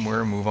 really? We're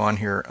going to move on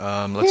here.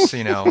 Let's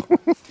see now.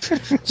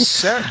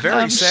 Very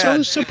I'm sad.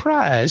 So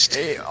surprised.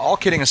 All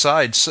kidding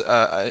aside,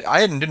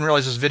 I didn't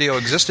realize this video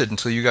existed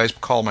until you guys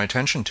called my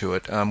attention to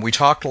it. We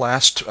talked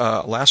last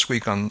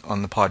week on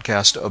the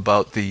podcast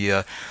about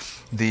the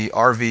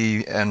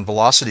RV and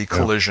Velocity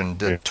collision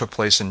that took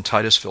place in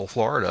Titusville,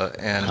 Florida,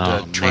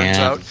 and turns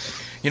out.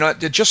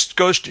 It just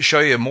goes to show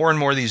you more and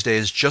more these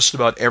days, just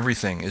about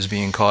everything is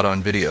being caught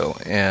on video.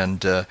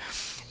 And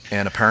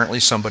apparently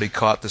somebody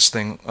caught this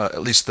thing,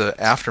 at least the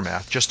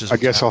aftermath, just as I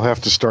guess I'll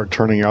have to start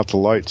turning out the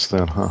lights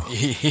then, huh?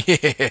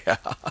 Yeah.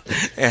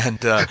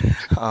 And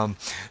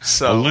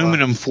so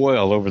aluminum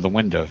foil over the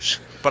windows.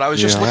 But I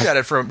was just looking at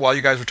it while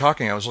you guys were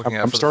talking. I was looking at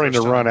it for the first time. I'm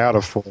starting to run out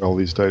of foil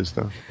these days,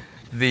 though.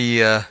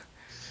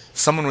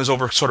 Someone was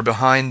over sort of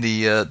behind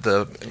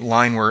the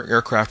line where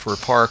aircraft were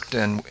parked,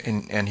 and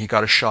he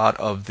got a shot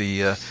of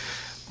the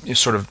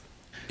sort of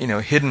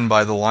hidden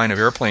by the line of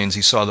airplanes.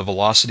 He saw the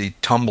Velocity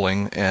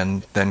tumbling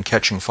and then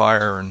catching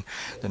fire and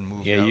then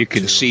moving. Yeah, you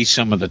can see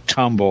some of the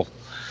tumble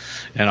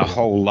and a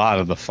whole lot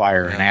of the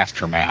fire and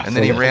aftermath. And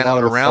then he ran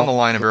out around the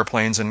line of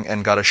airplanes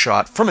and got a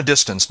shot from a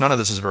distance. None of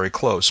this is very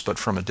close, but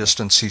from a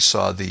distance he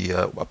saw the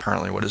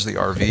apparently what is the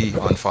RV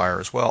on fire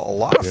as well. A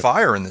lot of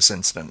fire in this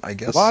incident, I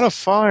guess. A lot of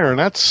fire, and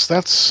that's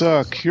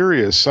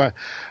curious. I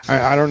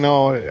don't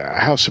know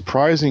how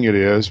surprising it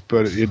is,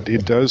 but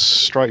it does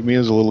strike me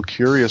as a little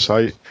curious.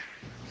 I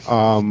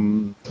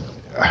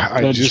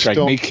just strike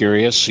me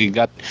curious. You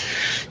got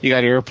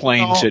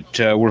airplanes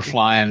that were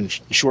flying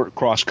short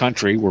cross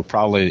country. Were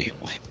probably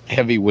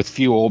heavy with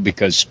fuel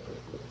because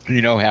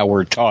you know how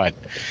we're taught.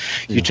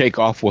 You take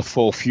off with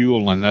full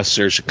fuel unless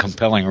there's a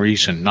compelling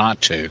reason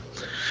not to.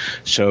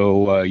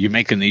 So you're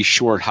making these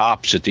short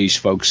hops that these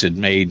folks had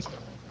made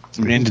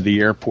into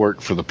the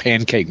airport for the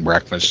pancake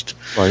breakfast.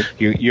 Right.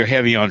 You're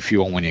heavy on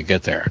fuel when you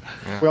get there.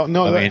 Well,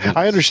 no,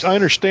 I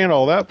understand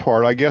all that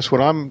part. I guess what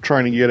I'm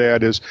trying to get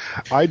at is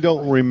I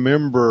don't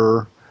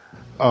remember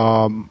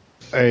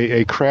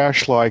a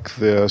crash like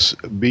this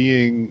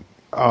being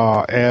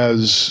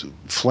as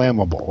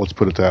flammable. Let's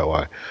put it that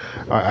way.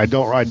 I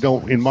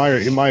don't. In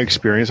my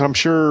experience, I'm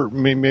sure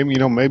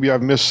maybe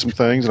I've missed some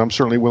things, and I'm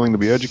certainly willing to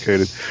be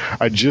educated.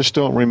 I just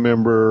don't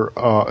remember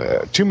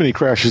too many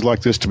crashes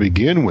like this to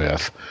begin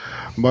with,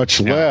 much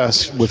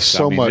less with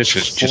so much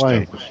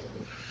flame.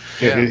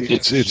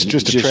 It's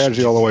just a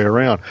tragedy all the way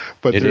around.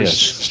 But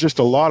there's just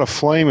a lot of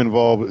flame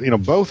involved.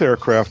 Both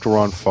aircraft were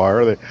on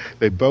fire.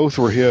 They both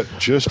were hit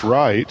just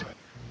right.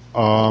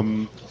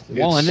 And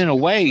in a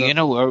way,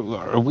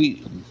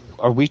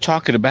 are we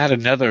talking about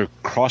another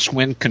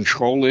crosswind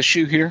control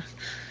issue here?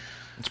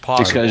 It's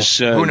possible. Because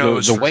who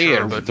knows?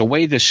 The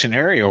way the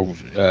scenario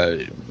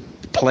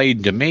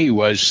played to me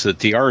was that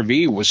the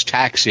RV was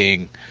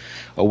taxiing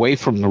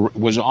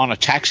was on a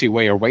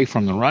taxiway away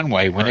from the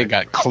runway when it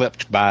got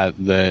clipped by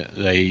the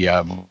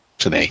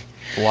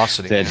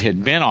velocity that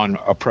had been on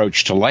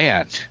approach to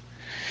land,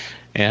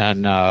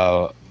 and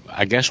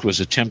I guess was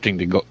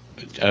attempting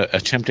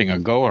a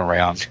go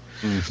around.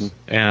 Mm-hmm.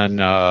 And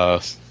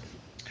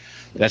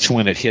that's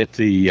when it hit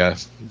the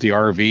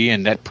RV,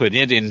 and that put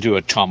it into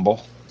a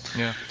tumble.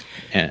 Yeah.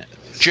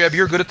 Jeb,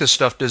 you're good at this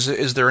stuff.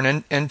 Is there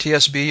an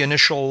NTSB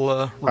initial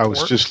report? I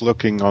was just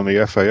looking on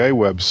the FAA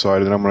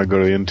website, and I'm going to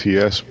go to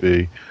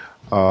NTSB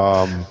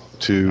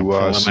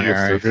to see if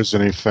there is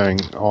anything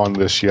on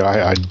this yet.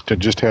 I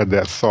just had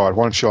that thought.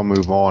 Why don't y'all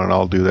move on, and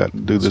I'll do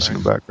this in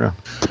the background.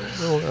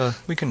 Well,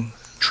 we can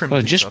trim.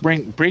 Well, it just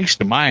brings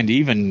to mind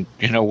even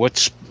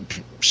what's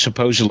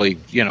supposedly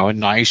a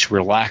nice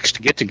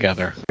relaxed get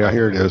together. Yeah,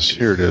 here it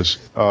is.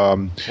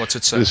 What's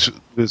it say?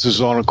 This is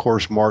on, of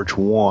course, March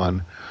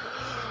 1.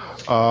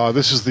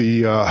 This is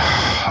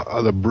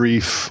the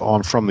brief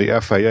from the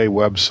FAA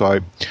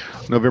website.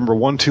 November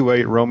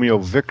 128 Romeo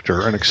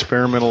Victor, an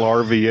experimental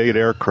RV-8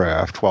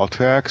 aircraft, while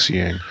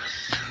taxiing,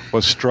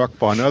 was struck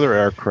by another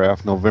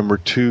aircraft, November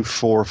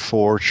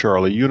 244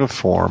 Charlie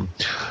Uniform,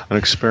 an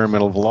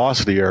experimental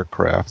Velocity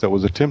aircraft that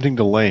was attempting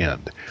to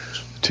land.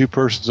 Two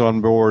persons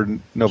on board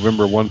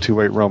November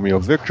 128 Romeo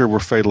Victor were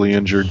fatally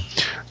injured.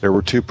 There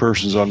were two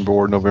persons on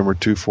board November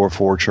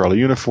 244 Charlie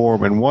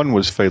Uniform, and one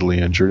was fatally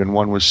injured and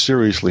one was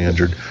seriously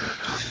injured.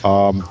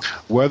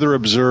 Weather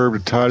observed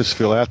at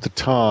Titusville at the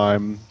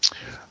time,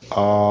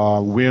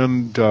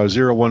 wind 010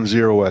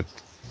 at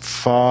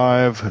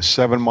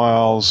 7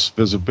 miles,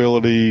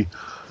 visibility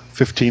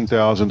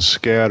 15,000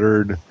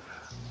 scattered,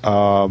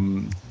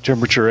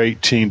 temperature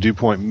 18, dew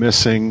point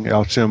missing,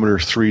 altimeter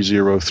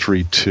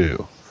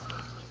 3032.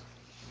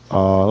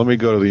 Let me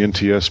go to the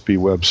NTSB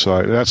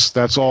website.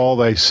 That's all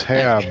they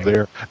have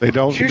there. They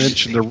don't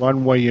mention the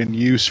runway in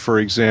use, for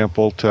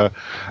example, to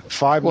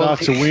 5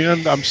 knots of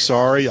wind. I'm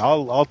sorry,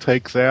 I'll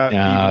take that.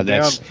 No,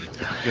 that's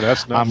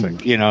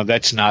nothing.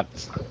 That's not.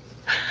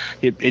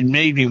 It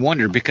made me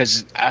wonder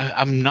because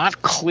I'm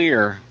not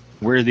clear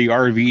where the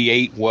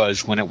RV-8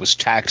 was when it was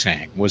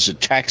taxiing. Was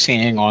it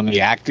taxiing on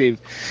the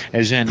active,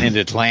 as in it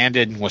had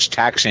landed and was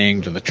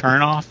taxiing to the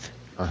turnoff?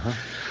 Uh-huh.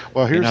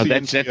 Well, here's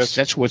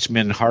that's what's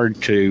been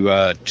hard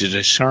to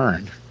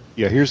discern.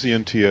 Yeah, here's the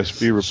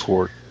NTSB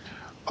report,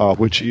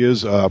 which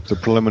is up. The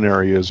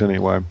preliminary is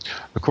anyway.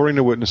 According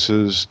to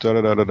witnesses,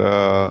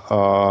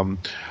 the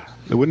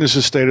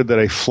witnesses stated that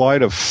a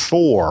flight of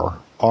 4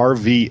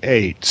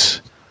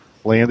 RV-8s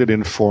landed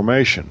in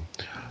formation.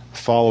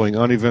 Following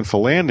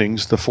uneventful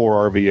landings, the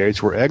 4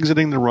 RV-8s were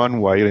exiting the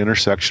runway at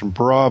intersection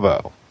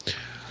Bravo.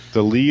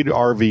 The lead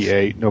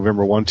RV-8,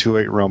 November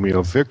 128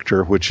 Romeo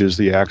Victor, which is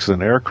the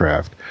accident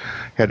aircraft,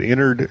 had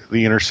entered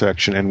the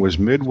intersection and was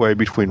midway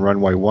between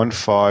runway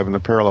 15 and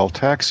the parallel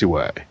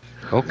taxiway.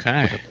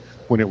 Okay.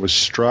 When it was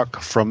struck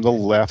from the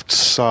left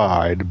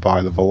side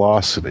by the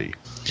Velocity.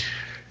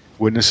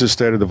 Witnesses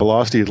stated the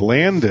Velocity had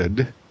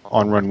landed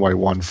on runway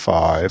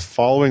 15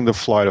 following the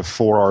flight of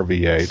 4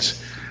 RV-8s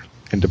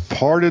and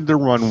departed the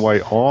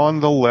runway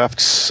on the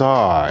left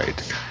side,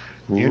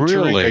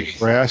 entering a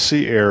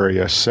grassy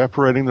area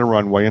separating the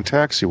runway and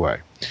taxiway.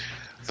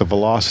 The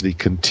Velocity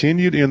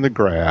continued in the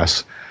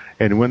grass,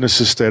 and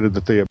witnesses stated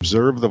that they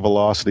observed the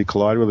Velocity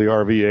collide with the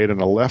RV-8 on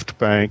a left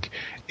bank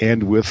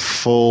and with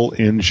full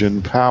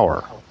engine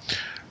power.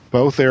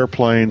 both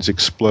airplanes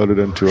exploded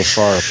into a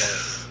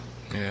fireball.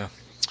 Yeah.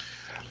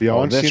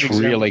 That's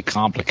really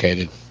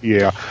complicated.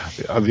 Yeah.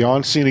 The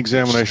on-scene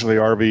examination of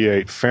the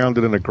RV-8 found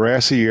it in a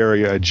grassy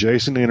area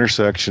adjacent to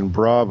intersection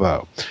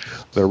Bravo.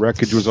 The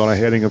wreckage was on a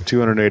heading of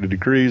 280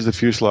 degrees. The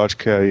fuselage,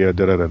 You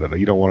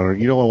don't want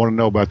to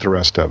know about the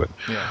rest of it.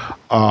 Yeah.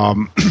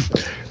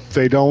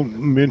 They don't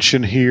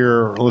mention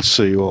here. Let's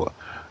see. Well,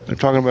 they're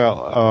talking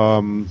about.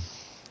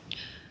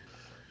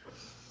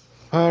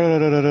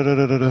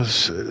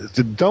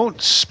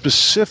 Don't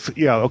specific.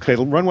 Yeah. Okay.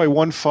 Runway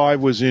 15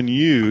 was in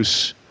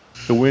use.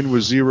 The wind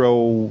was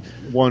 010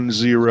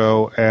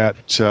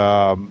 at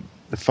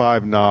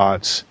 5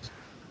 knots.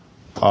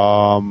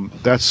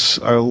 That's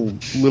a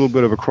little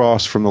bit of a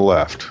cross from the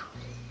left.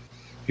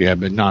 Yeah,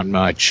 but not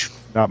much.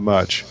 Not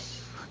much,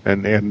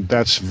 and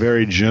that's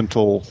very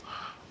gentle.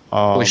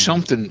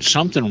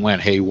 Something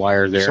went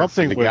haywire there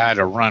for the guy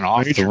to run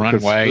off the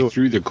runway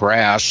through the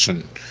grass.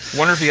 And I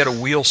wonder if he had a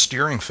wheel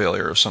steering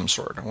failure of some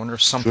sort. I wonder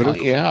if something.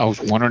 I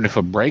was wondering if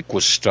a brake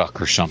was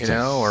stuck or something.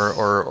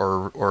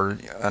 Or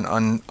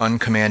an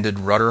uncommanded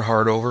rudder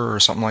hard over or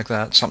something like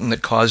that. Something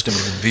that caused him to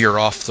veer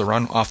off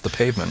the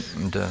pavement.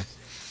 And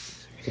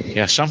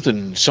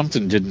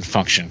something didn't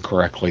function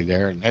correctly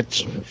there, and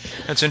that's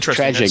interesting.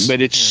 Tragic,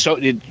 but it's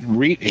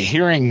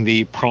hearing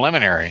the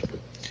preliminary.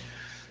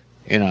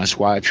 That's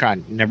why I try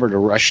never to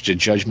rush to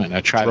judgment.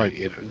 I try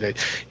to,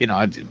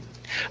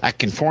 I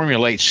can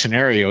formulate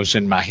scenarios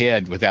in my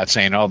head without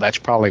saying, "Oh, that's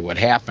probably what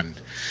happened."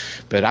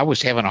 But I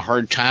was having a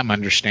hard time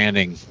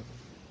understanding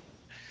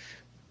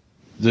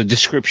the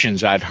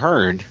descriptions I'd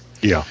heard.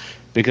 Yeah,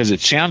 because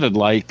it sounded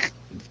like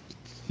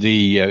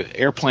the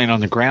airplane on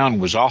the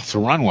ground was off the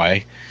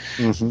runway,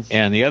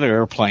 and the other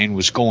airplane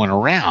was going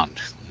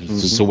around.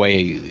 This is the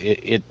way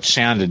it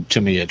sounded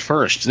to me at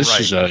first. This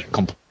is a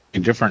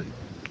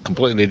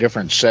completely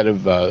different set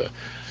of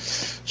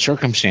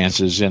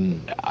circumstances,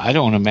 and I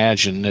don't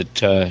imagine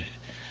that.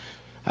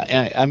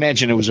 I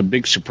imagine it was a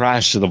big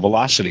surprise to the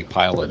Velocity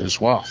pilot as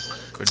well.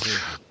 Could be.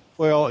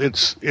 Well,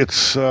 it's.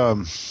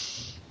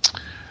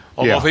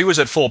 Although if he was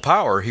at full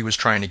power, he was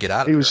trying to get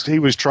out of there. He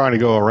was trying to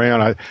go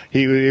around.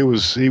 He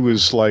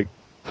was like,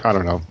 I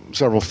don't know,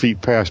 several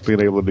feet past being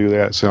able to do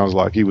that. It sounds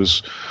like he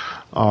was.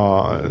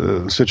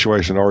 The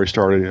situation already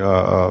started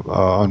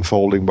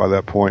unfolding by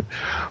that point,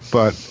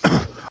 but.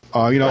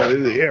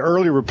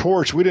 Early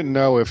reports, we didn't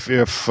know if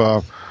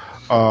the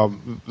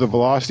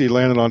Velocity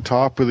landed on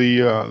top of the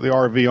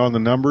RV on the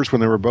numbers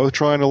when they were both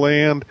trying to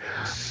land.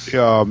 If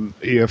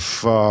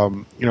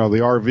the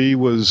RV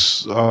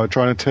was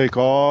trying to take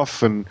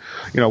off, and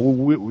no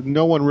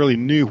one really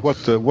knew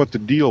what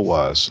the deal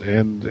was.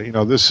 And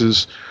this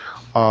is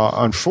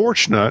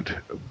unfortunate,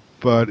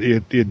 but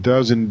it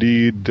does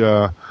indeed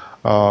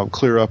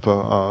clear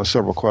up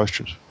several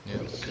questions.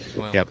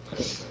 Yeah.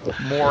 Well,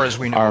 more as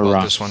we know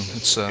about this one.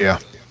 It's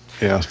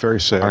it's very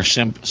sad. Our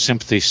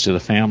sympathies to the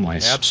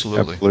families.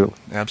 Absolutely.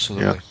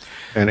 Yeah.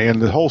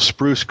 And the whole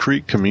Spruce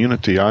Creek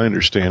community, I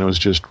understand, was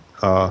just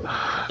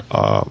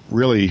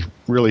really,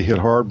 really hit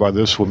hard by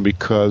this one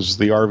because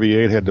the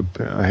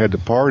RV-8 had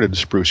departed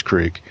Spruce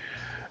Creek.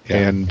 Yeah.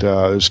 And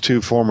there's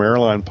two former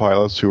airline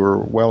pilots who were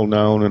well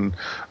known and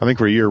I think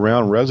were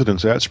year-round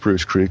residents at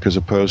Spruce Creek as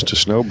opposed to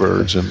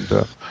snowbirds. And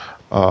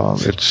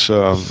it's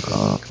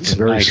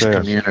very nice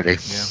sad. Community.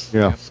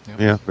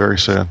 Yeah, very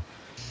sad.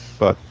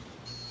 But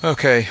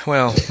okay,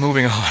 well,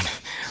 moving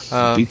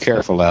on. Be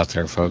careful out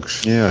there,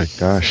 folks. Yeah,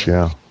 gosh,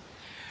 yeah.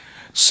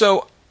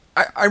 So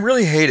I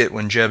really hate it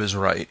when Jeb is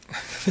right.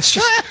 It's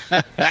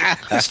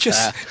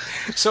just.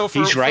 So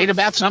he's right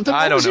about something.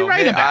 I don't know.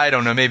 Right about? I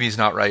don't know. Maybe he's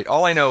not right.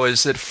 All I know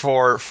is that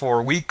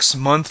for weeks,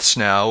 months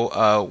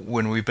now,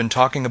 when we've been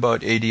talking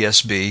about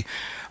ADS-B.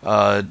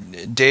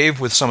 Dave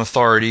with some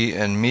authority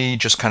and me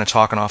just kind of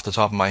talking off the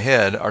top of my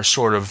head are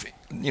sort of,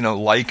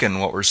 liking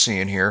what we're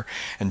seeing here.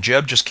 And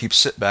Jeb just keeps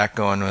sitting back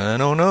going, I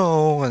don't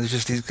know. It's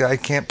just these guys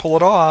can't pull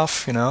it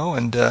off,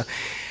 And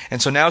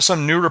so now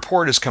some new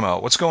report has come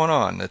out. What's going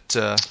on?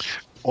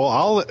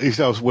 Well,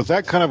 with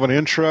that kind of an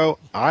intro,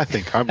 I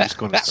think I'm just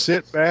going to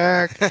sit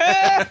back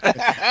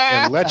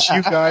and let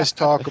you guys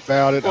talk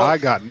about it. Well, I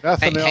got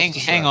nothing else to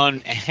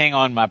say. Hang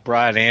on, my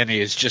bride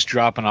Andy is just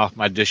dropping off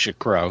my dish of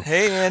crow.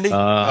 Hey, Andy.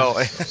 How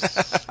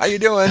you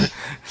doing?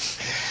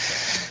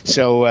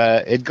 So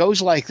it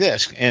goes like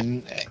this,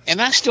 and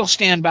I still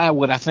stand by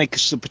what I think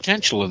is the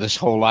potential of this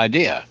whole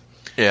idea.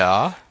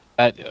 Yeah.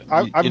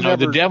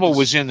 The devil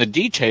was in the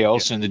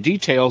details, and the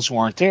details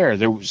weren't there.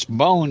 There was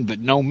bone, but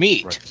no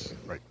meat.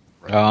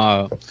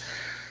 Right.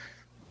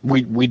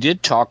 We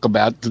did talk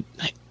about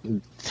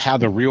how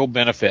the real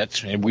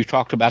benefits, and we've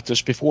talked about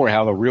this before,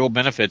 how the real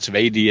benefits of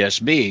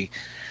ADS-B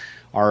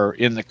are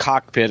in the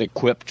cockpit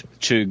equipped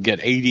to get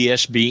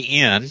ADS-B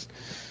in,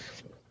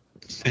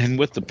 and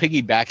with the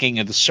piggybacking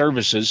of the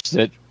services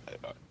that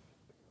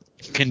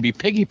can be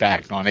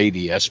piggybacked on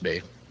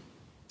ADS-B.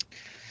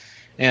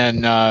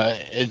 And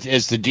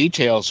as the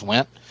details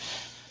went,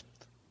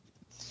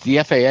 the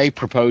FAA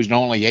proposed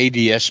only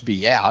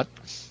ADS-B out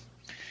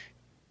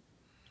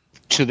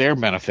to their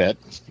benefit.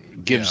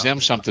 gives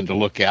them something to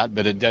look at,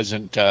 but it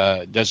doesn't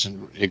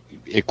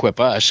equip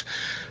us.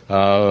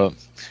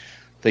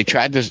 They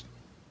tried to.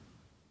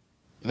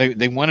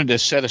 They wanted to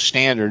set a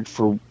standard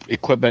for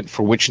equipment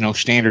for which no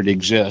standard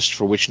exists,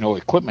 for which no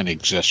equipment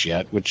exists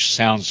yet, which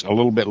sounds a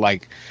little bit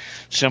like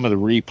some of the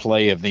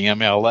replay of the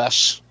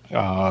MLS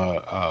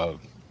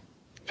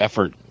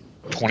effort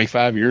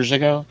 25 years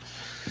ago.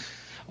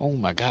 Oh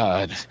my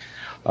God.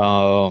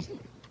 So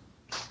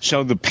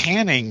the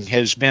panning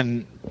has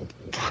been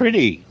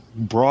pretty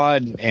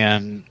broad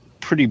and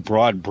pretty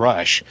broad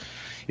brush.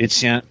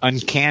 It's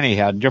uncanny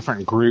how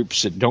different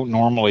groups that don't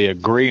normally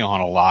agree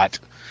on a lot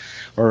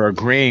are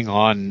agreeing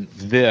on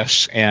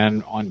this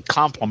and on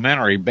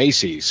complementary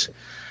bases.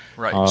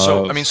 Right.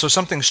 So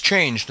something's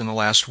changed in the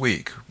last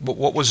week.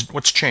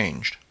 What's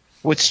changed?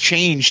 What's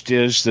changed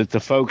is that the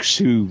folks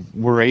who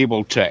were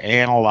able to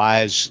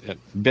analyze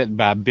bit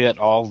by bit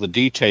all the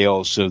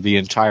details of the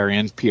entire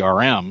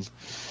NPRM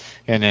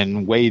and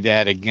then weigh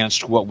that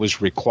against what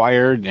was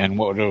required and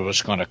what it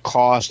was going to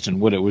cost and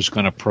what it was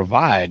going to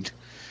provide,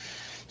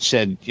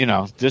 said,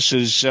 this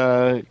is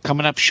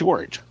coming up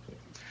short.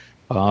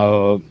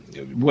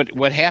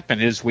 What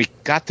happened is we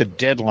got the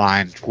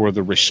deadline for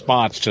the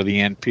response to the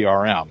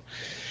NPRM,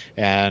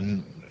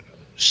 and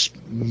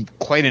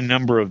quite a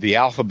number of the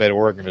alphabet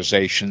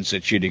organizations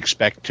that you'd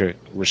expect to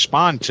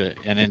respond to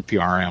an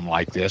NPRM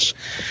like this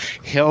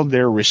held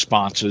their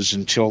responses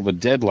until the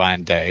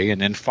deadline day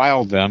and then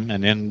filed them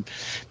and then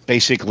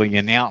basically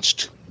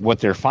announced what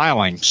their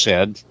filing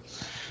said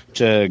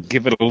to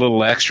give it a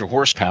little extra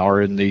horsepower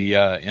in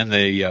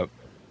the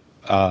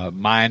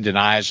mind and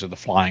eyes of the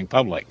flying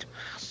public.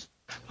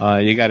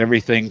 You got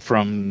everything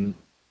from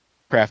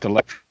Craft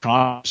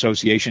Electronics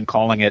Association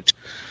calling it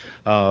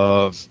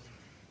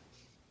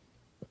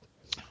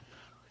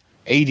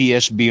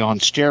ADS-B on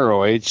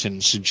steroids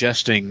and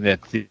suggesting that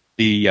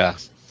the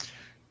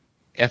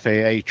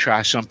FAA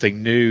try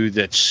something new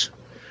that's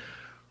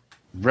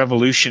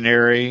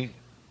revolutionary.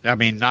 I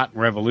mean, not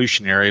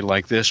revolutionary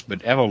like this,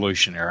 but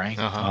evolutionary.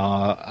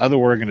 Other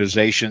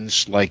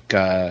organizations like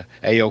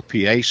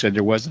AOPA said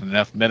there wasn't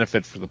enough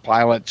benefit for the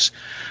pilots,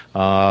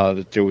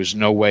 that there was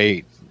no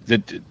way,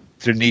 that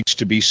there needs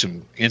to be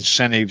some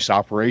incentives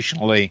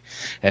operationally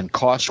and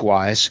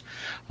cost-wise.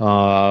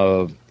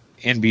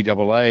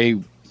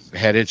 NBAA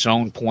had its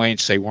own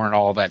points. They weren't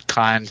all that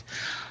kind.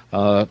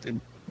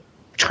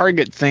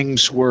 Target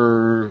things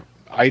were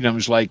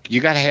items like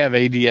you got to have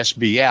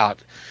ADS-B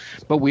out,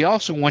 but we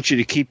also want you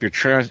to keep your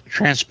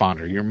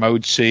transponder, your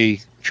Mode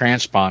C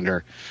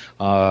transponder,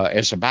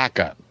 as a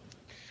backup.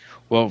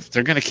 Well, if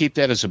they're going to keep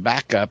that as a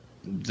backup,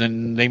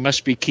 then they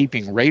must be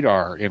keeping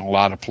radar in a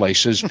lot of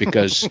places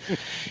because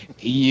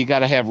you got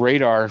to have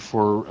radar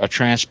for a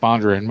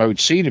transponder in Mode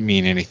C to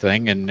mean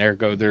anything, and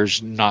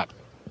there's not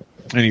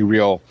any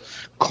real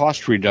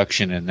cost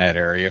reduction in that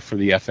area for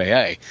the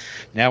FAA.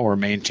 Now we're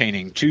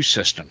maintaining two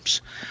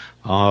systems.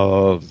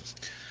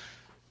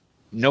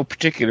 No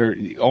particular,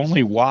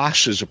 only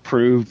WAAS is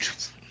approved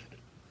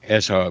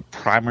as a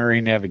primary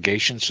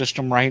navigation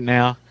system right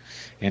now,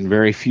 and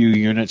very few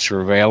units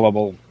are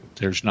available.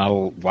 There's not a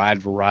wide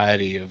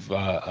variety of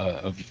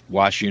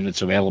WAAS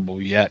units available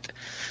yet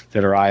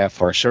that are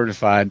IFR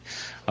certified.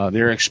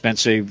 They're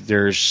expensive.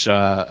 There's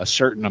a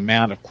certain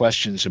amount of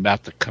questions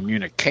about the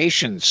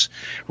communications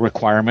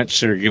requirements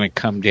that are going to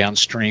come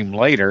downstream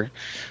later,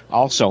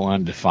 also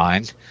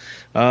undefined.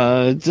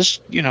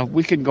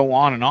 We can go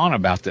on and on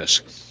about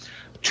this.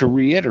 To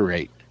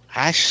reiterate,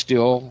 I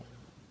still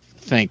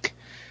think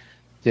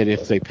that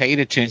if they paid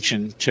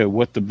attention to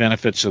what the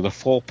benefits of the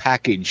full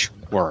package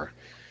were,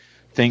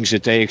 things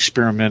that they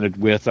experimented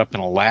with up in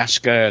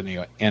Alaska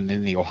and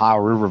in the Ohio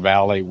River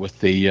Valley with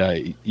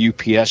the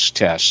UPS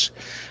tests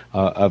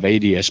of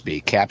ADS-B,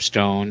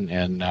 Capstone,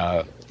 and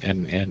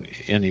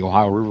in the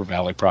Ohio River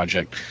Valley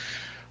project,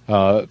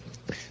 that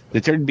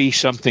there'd be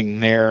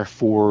something there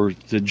for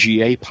the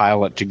GA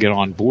pilot to get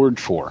on board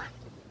for.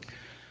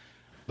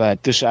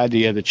 But this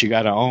idea that you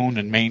got to own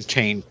and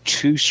maintain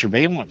two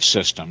surveillance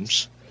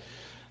systems,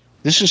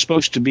 this is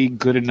supposed to be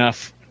good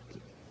enough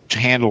to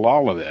handle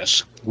all of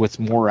this with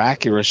more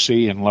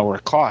accuracy and lower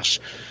costs.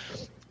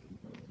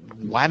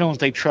 Why don't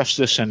they trust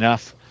this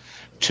enough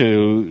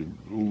to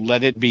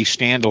let it be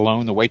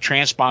standalone the way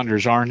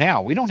transponders are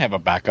now? We don't have a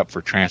backup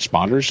for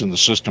transponders, and the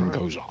system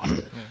goes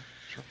on.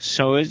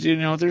 So,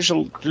 there's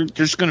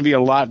going to be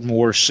a lot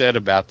more said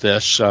about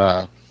this.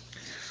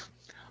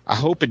 I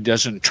hope it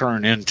doesn't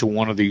turn into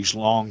one of these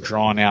long,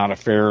 drawn-out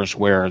affairs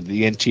where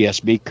the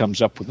NTSB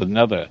comes up with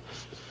another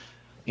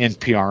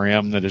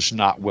NPRM that is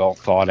not well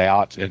thought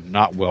out and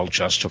not well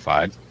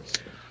justified.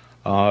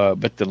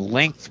 But the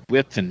length,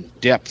 width,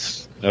 and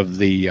depth of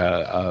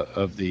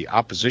the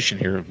opposition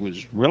here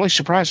was really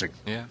surprising.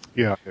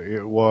 Yeah,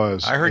 it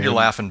was. I heard you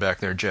laughing back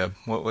there, Jeb.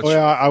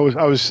 I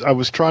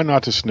was trying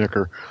not to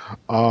snicker.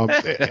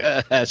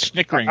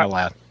 Snickering a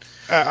laugh.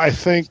 I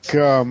think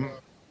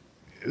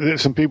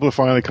some people are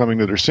finally coming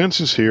to their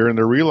senses here, and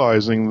they're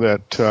realizing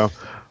that,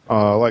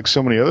 like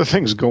so many other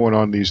things going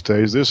on these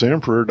days, this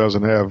emperor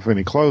doesn't have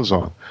any clothes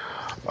on.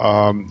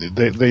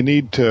 They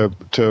need to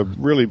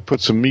really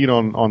put some meat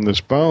on this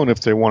bone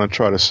if they want to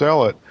try to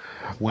sell it.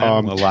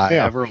 When will I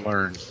ever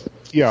learn?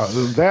 Yeah.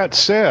 That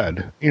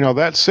said,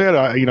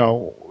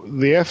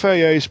 the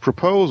FAA's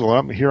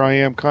proposal. Here I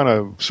am, kind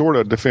of, sort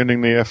of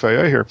defending the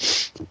FAA here.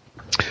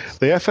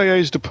 The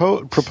FAA's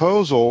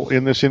proposal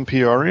in this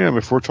NPRM,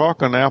 if we're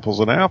talking apples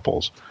and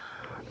apples,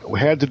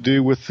 had to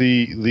do with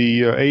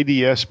the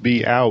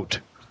ADS-B out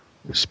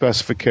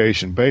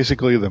specification,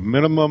 basically the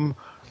minimum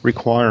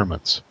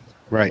requirements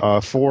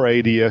for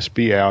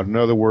ADS-B out. In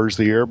other words,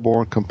 the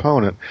airborne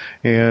component.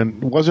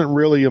 And it wasn't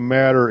really an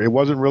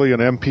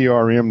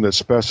NPRM that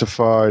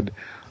specified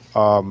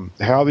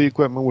how the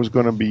equipment was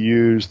going to be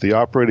used, the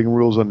operating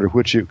rules under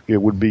which it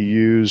would be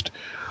used,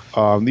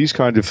 these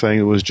kinds of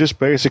things. It was just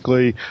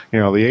basically,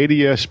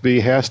 the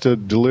ADS-B has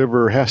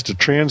to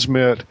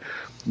transmit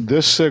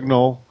this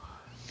signal,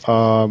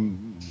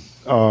 and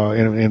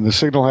the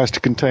signal has to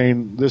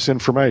contain this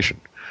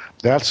information.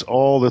 That's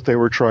all that they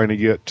were trying to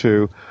get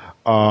to.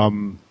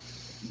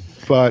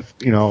 But,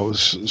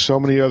 so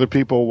many other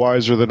people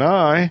wiser than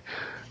I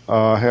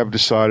have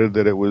decided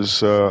that it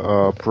was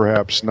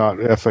perhaps not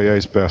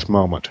FAA's best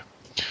moment.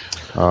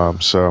 Well,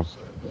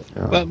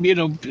 on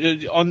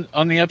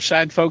the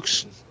upside,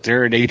 folks,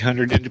 they're at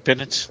 800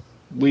 independents.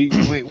 We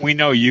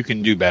know you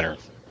can do better.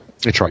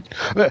 That's right.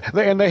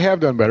 And they have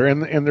done better.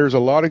 And there's a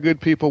lot of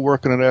good people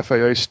working at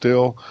FAA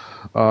still,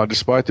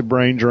 despite the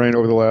brain drain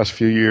over the last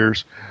few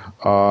years.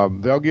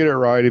 They'll get it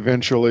right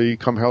eventually,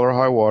 come hell or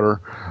high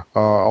water.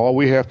 All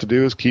we have to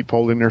do is keep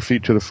holding their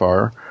feet to the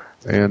fire.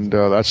 And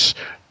that's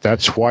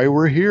why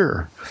we're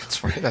here.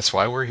 That's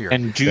why we're here.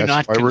 And do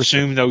not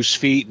consume those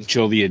feet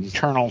until the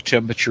internal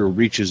temperature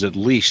reaches at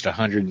least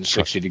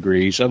 160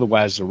 degrees.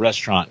 Otherwise, the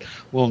restaurant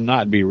will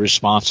not be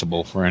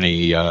responsible for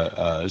any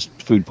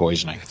food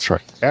poisoning. That's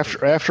right.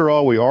 After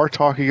all, we are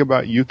talking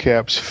about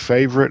UCAP's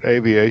favorite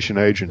aviation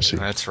agency.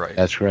 That's right.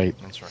 That's right.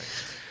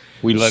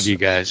 We love you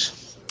guys.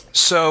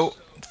 So,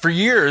 for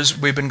years,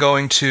 we've been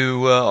going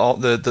to all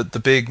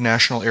the big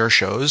national air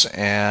shows,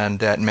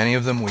 and at many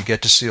of them we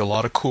get to see a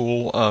lot of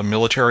cool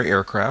military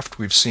aircraft.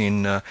 We've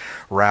seen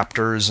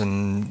Raptors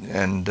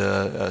and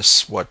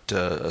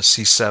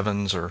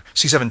C-7s or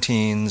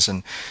C-17s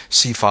and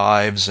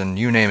C-5s and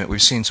you name it.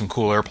 We've seen some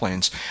cool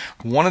airplanes.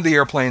 One of the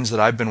airplanes that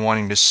I've been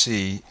wanting to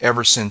see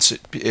ever since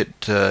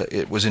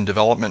it was in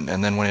development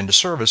and then went into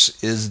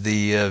service is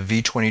the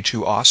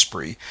V-22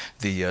 Osprey,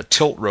 the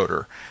tilt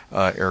rotor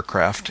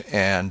aircraft,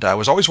 and I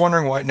was always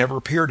wondering why it never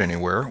appeared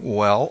anywhere.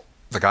 Well,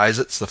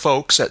 the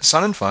folks at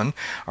Sun 'n Fun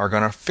are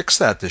going to fix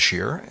that this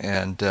year,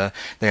 and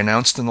they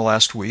announced in the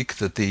last week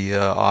that the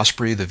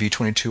Osprey, the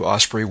V-22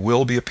 Osprey,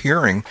 will be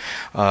appearing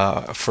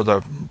for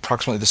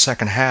approximately the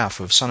second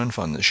half of Sun 'n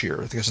Fun this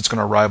year. I guess it's going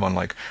to arrive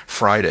on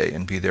Friday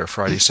and be there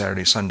Friday,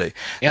 Saturday, Sunday.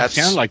 Yeah, it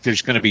sounds like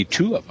there's going to be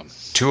two of them.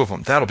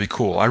 That'll be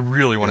cool. I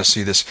really want to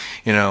see this.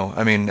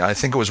 I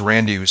think it was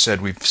Randy who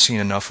said we've seen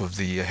enough of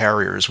the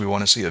Harriers. We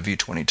want to see a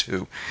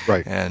V-22.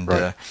 Right. And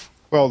right.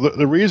 Well,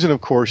 the reason, of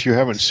course, you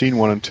haven't seen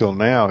one until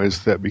now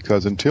is that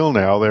because until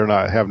now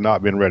have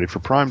not been ready for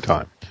prime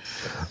time.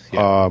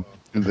 Yeah.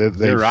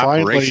 They're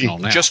operational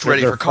now. Just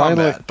ready for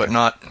combat, but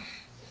not.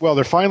 Well,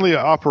 they're finally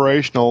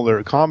operational.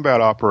 They're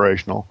combat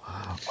operational.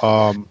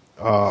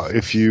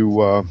 If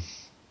you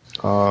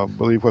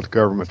believe what the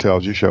government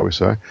tells you, shall we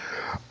say?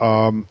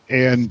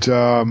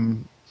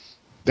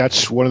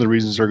 That's one of the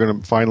reasons they're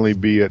going to finally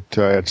be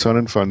at Sun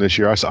 'n Fun this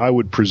year. I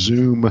would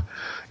presume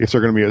if they're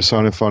going to be at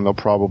Sun 'n Fun, they'll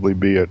probably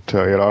be at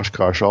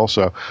Oshkosh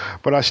also.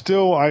 But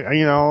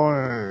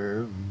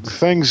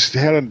things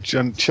had a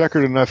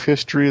checkered enough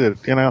history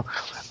that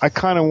I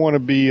kind of want to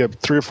be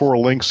 3 or 4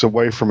 links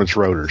away from its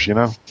rotors.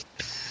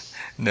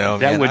 No,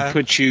 that would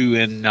put you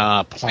in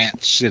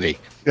Plant City.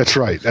 That's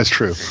right. That's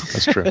true.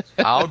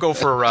 I'll go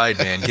for a ride,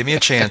 man. Give me a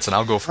chance, and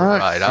I'll go for a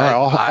ride.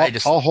 I'll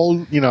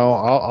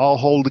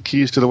hold the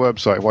keys to the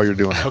website while you're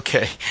doing it.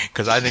 Okay,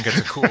 because I think it's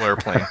a cool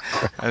airplane.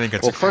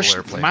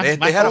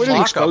 They had a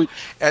mock-up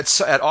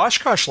at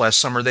Oshkosh last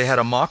summer. They had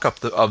a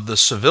mock-up of the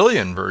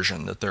civilian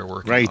version that they're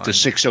working on. Right, the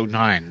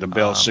 609, the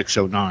Bell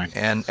 609,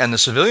 and the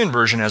civilian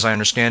version, as I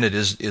understand it,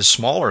 is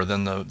smaller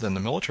than the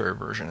military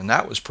version, and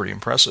that was pretty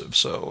impressive.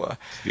 So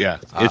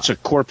it's a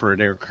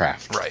corporate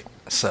aircraft, right?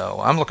 So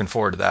I'm looking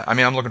forward to that.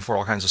 I'm looking for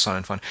all kinds of Sun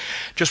 'n Fun.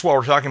 Just while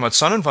we're talking about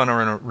Sun 'n Fun, I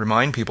want to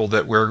remind people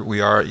that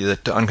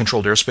that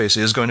Uncontrolled Airspace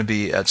is going to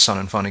be at Sun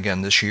 'n Fun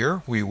again this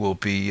year. We will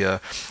be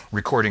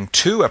recording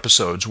 2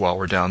 episodes while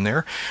we're down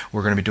there.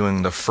 We're going to be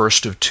doing the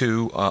first of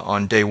 2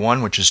 on day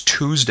 1, which is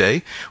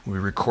Tuesday. We'll be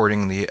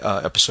recording the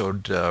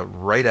episode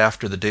right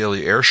after the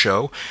Daily Air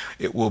Show.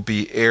 It will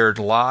be aired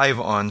live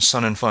on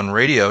Sun 'n Fun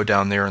Radio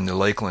down there in the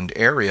Lakeland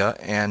area.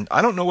 And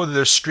I don't know whether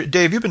there's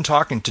Dave, you've been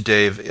talking to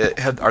Dave.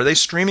 Are they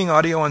streaming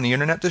audio on the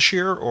internet this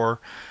year, or?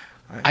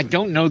 I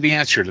don't know the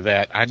answer to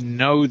that. I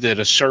know that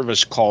a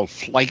service called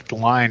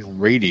Flightline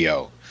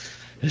Radio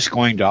is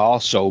going to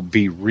also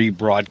be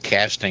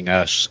rebroadcasting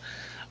us,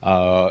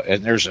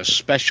 and there's a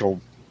special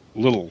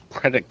little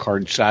credit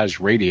card sized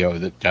radio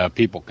that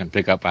people can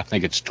pick up. I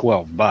think it's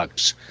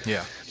 $12.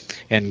 Yeah.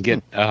 and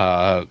get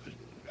a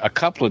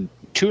couple of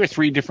 2 or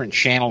 3 different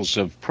channels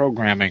of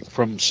programming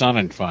from Sun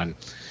and Fun.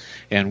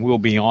 And we'll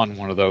be on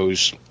one of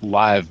those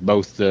live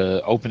both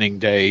the opening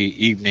day,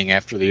 evening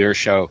after the air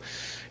show,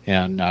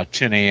 and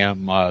 10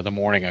 a.m. The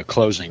morning of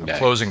closing day.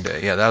 Closing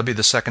day, yeah, that'll be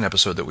the second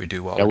episode that we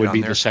do while that we're down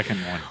there. That would be the second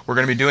one. We're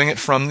going to be doing it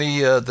from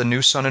the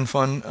new Sun and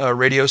Fun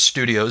radio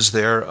studios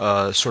there,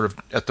 sort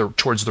of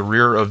towards the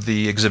rear of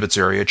the exhibits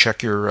area.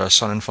 Check your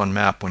Sun and Fun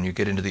map when you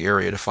get into the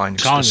area to find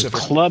your specific.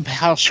 It's on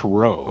Clubhouse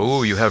Row.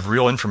 Oh, you have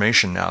real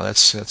information now.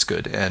 That's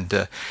good.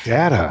 And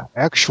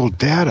actual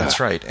data. That's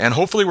right. And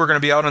hopefully we're going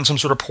to be out on some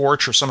sort of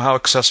porch or somehow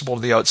accessible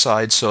to the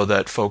outside so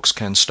that folks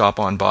can stop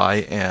on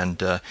by and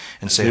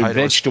say hi to us.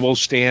 Vegetable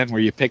stand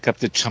where you pick up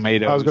the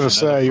tomatoes. I was going to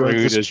say, fruit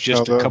is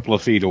just a couple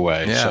of feet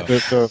away. Yeah.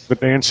 So. The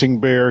dancing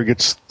bear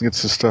gets the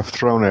stuff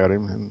thrown at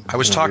him. And, I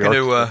was talking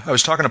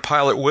to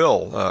Pilot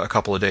Will a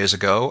couple of days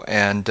ago,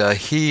 and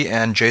he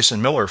and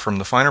Jason Miller from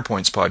the Finer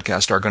Points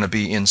podcast are going to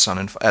be in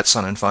at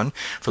Sun and Fun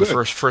for the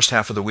first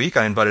half of the week.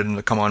 I invited him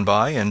to come on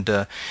by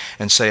and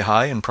say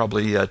hi and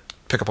probably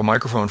pick up a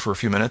microphone for a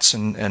few minutes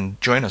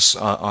and join us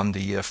on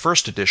the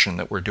first edition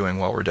that we're doing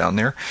while we're down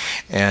there.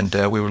 And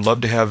we would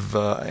love to have,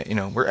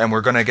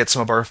 we're going to get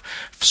some of our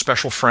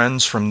special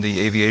friends from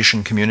the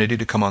aviation community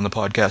to come on the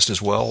podcast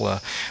as well. We'll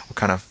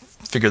kind of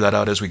figure that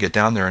out as we get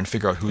down there and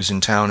figure out who's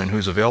in town and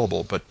who's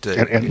available. But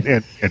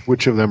and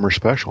which of them are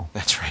special?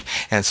 That's right.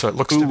 And so it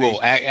looks who to be. Will,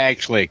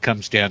 actually, it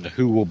comes down to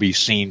who will be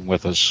seen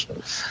with us.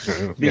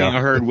 Being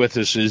heard with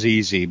us is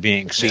easy.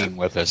 Being seen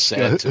with us.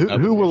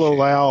 Who will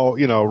allow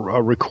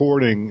a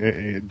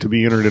recording to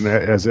be entered in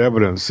as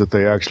evidence that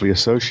they actually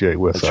associate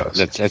with us?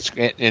 That's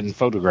in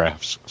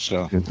photographs.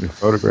 So in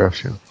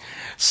photographs, yeah.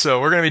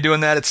 So we're going to be doing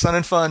that at Sun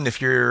and Fun. If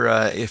you're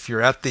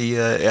at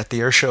the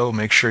air show,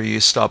 make sure you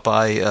stop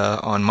by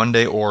on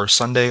Monday or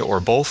Sunday or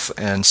both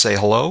and say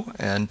hello.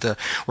 And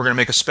we're going to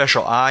make a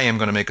special. I am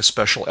going to make a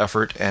special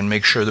effort and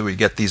make sure that we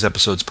get these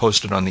episodes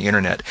posted on the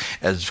internet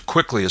as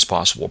quickly as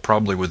possible,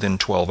 probably within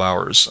 12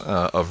 hours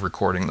of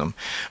recording them.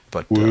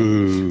 But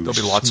there'll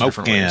be lots of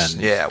different ways.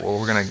 Yeah, well,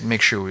 we're going to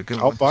make sure we.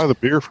 I'll buy the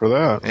beer for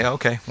that. Yeah.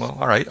 Okay. Well,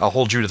 all right. I'll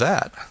hold you to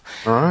that.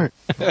 All right.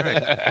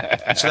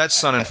 So that's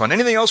Sun and Fun.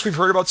 Anything else we've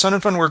heard about Sun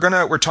and Fun?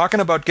 We're talking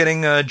about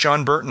getting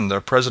John Burton,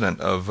 the president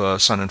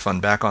of Sun and Fun,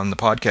 back on the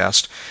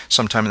podcast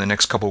sometime in the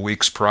next couple of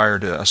weeks prior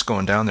to us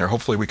going down there.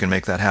 Hopefully, we can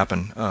make that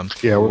happen.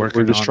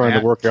 We're just trying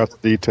to work out the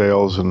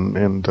details,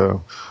 and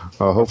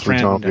hopefully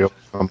John will be able to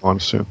come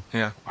on soon.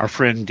 Yeah, our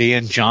friend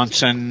Dan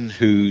Johnson,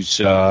 who's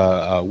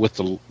with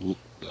the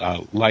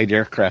Light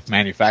Aircraft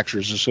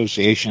Manufacturers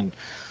Association,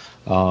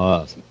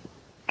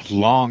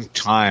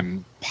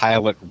 long-time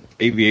pilot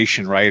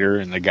aviation writer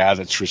and the guy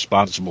that's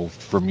responsible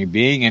for me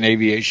being in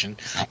aviation.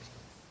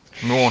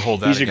 We won't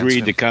hold that. He's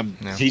agreed to come.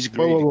 Yeah. He's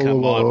agreed to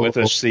come on with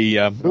us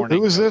the morning.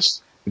 Who is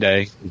this?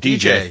 Day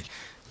DJ.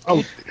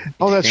 Oh,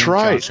 that's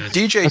right.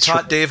 DJ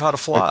taught Dave how to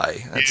fly.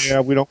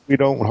 We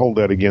don't hold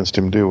that against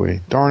him, do we?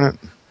 Darn it.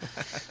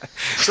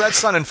 So that's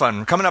Sun and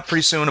Fun coming up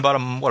pretty soon, about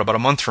a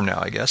month from now,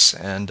 I guess.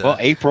 And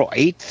April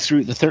 8th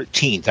through the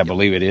 13th, I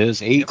believe it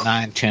is. 8,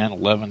 9, 10,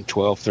 11,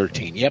 12,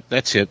 13. Yep,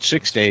 that's it.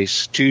 6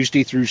 days,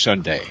 Tuesday through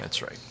Sunday.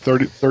 That's right.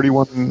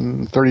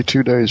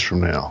 32 days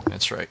from now.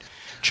 That's right.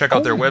 Check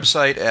out their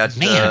website at...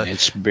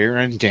 it's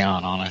bearing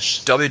down on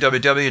us.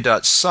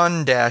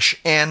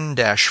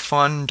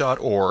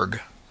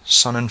 www.sun-n-fun.org.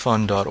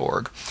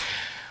 sunandfun.org.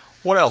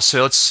 What else?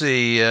 Let's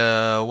see.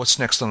 What's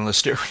next on the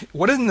list?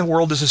 What in the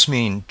world does this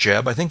mean,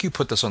 Jeb? I think you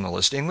put this on the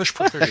list. English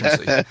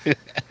proficiency.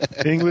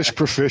 English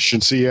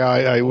proficiency. Yeah,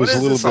 I was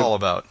a little bit. What is this all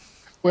about?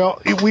 Well,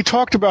 we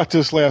talked about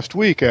this last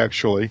week,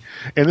 actually,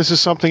 and this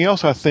is something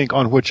else I think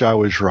on which I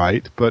was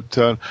right. But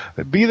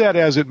be that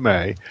as it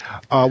may,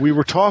 we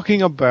were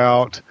talking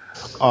about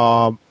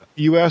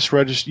U.S.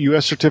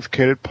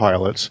 certificated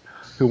pilots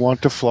who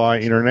want to fly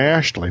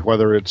internationally,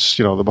 whether it's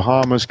the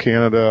Bahamas,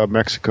 Canada,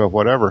 Mexico,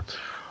 whatever.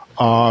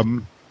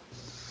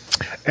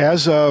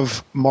 As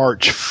of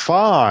March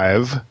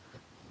 5,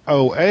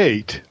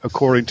 2008,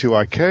 according to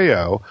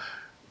ICAO,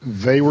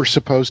 they were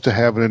supposed to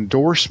have an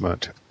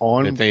endorsement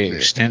on that they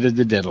extended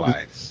the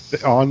deadline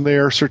on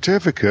their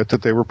certificate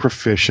that they were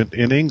proficient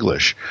in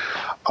English.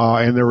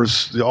 And there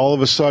was all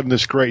of a sudden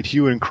this great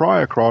hue and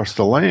cry across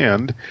the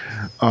land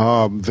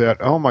that,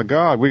 oh my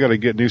God, we got to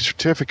get new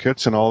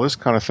certificates and all this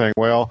kind of thing.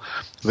 Well,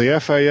 the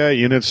FAA,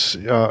 in its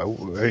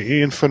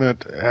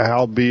infinite,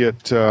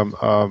 albeit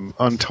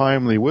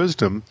untimely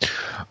wisdom,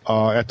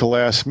 at the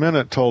last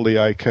minute told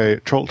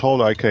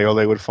ICAO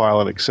they would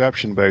file an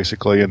exception,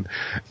 basically,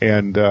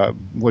 and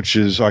which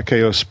is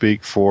ICAO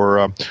speak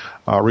for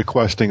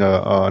requesting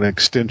an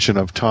extension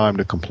of time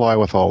to comply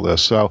with all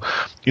this. So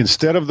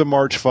instead of the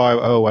March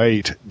 5,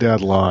 2008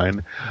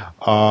 deadline,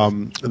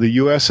 the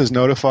U.S. has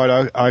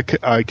notified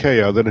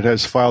ICAO that it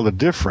has filed a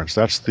difference.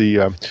 That's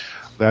the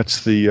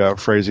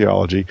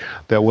phraseology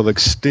that will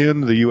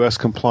extend the U.S.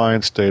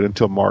 compliance date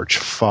until March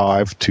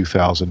 5,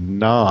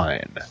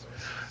 2009.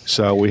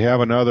 So we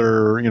have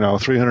another,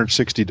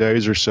 360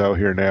 days or so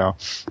here now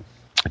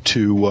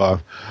to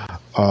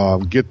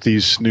get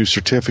these new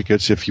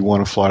certificates if you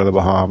want to fly to the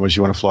Bahamas,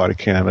 you want to fly to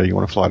Canada, you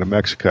want to fly to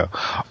Mexico,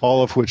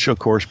 all of which, of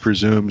course,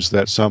 presumes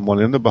that someone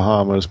in the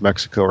Bahamas,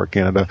 Mexico, or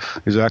Canada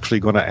is actually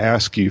going to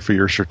ask you for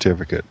your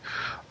certificate.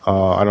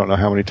 I don't know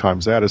how many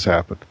times that has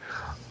happened.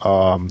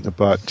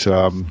 But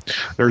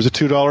there's a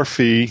 $2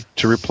 fee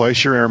to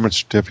replace your airman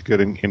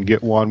certificate and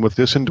get one with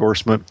this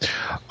endorsement.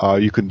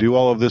 You can do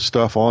all of this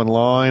stuff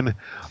online.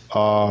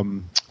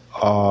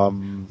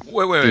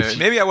 Wait.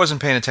 Maybe I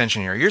wasn't paying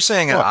attention here. You're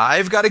saying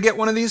I've got to get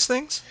one of these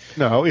things?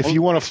 No, if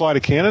you want to fly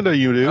to Canada,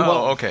 you do.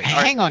 Oh, okay.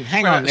 Hang on.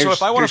 So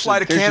if I want to fly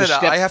to Canada,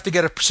 I have to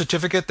get a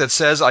certificate that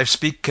says I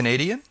speak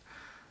Canadian?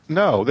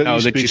 No,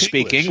 that you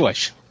speak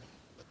English.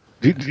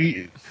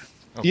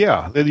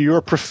 Yeah, that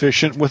you're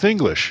proficient with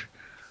English.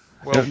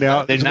 Well,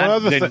 now,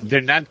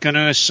 they're not going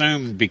to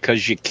assume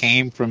because you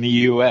came from the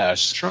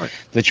U.S. That's right.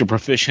 that you're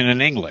proficient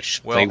in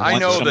English. Well, I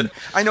know that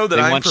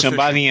they I'm want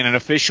somebody in an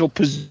official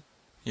position.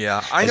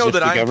 Yeah, I know that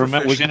the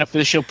government was in an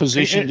official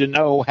position to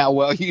know how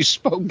well you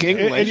spoke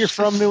English. And you're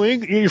from New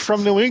England. You're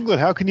from New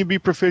England. How can you be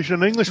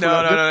proficient in English? No.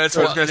 That's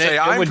what I was going to say.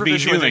 I'm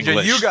proficient with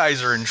English. You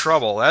guys are in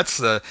trouble.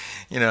 That's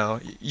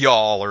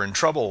y'all are in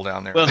trouble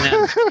down there. Well,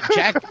 now,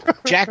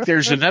 Jack,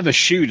 there's another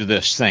shoe to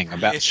this thing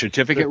about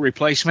certificate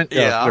replacement.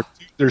 Yeah,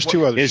 there's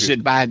two other. Is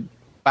it by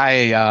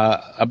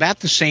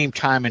about the same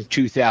time in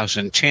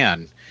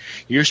 2010?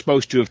 You're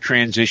supposed to have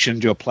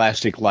transitioned to a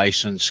plastic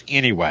license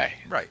anyway.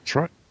 Right. That's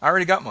right. I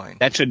already got mine.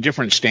 That's a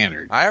different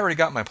standard. I already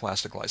got my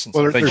plastic license.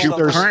 Well, but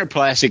your current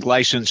plastic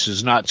license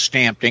is not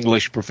stamped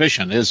English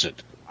proficient, is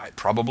it?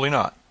 Probably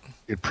not.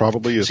 It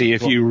probably is. See,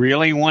 if you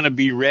really want to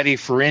be ready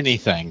for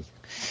anything,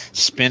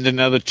 spend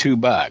another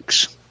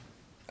 $2.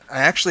 I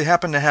actually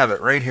happen to have it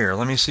right here.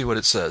 Let me see what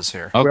it says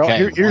here.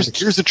 Okay. Well, here's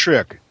the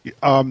trick.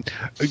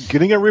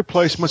 Getting a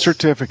replacement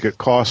certificate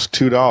costs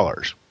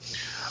 $2.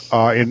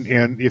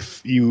 And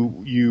if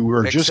you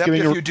are just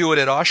getting if you do it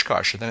at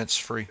Oshkosh, then it's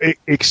free.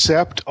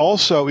 Except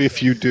also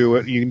if you do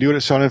it, you can do it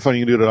at Sun and Fun,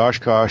 you can do it at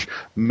Oshkosh,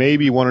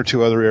 maybe one or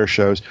two other air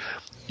shows.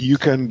 You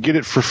can get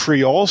it for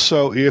free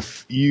also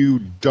if you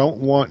don't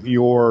want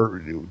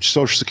your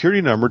Social Security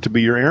number to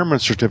be your airman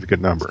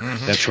certificate number.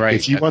 Mm-hmm. That's right.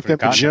 If you want them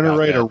to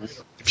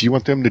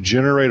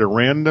generate a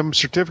random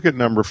certificate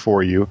number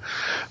for you,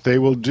 they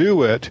will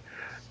do it.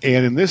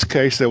 And in this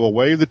case, they will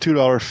waive the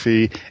 $2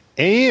 fee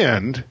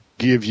and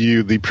give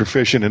you the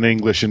proficient in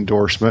English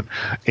endorsement,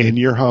 and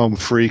you're home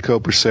free,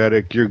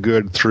 copacetic. You're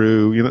good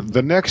through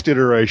the next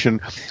iteration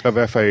of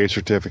FAA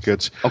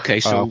certificates. Okay,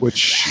 so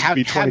how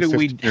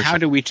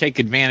do we take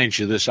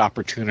advantage of this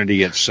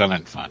opportunity at Sun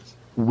and Fun?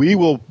 We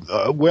will.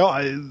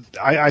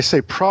 I say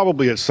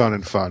probably at Sun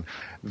and Fun.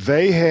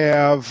 They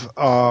have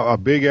a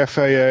big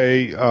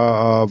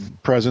FAA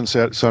presence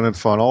at Sun and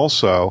Fun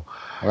also.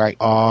 Right.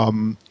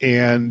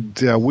 And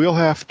we'll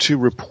have to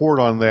report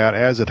on that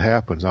as it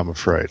happens, I'm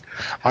afraid.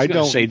 I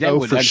don't say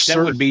know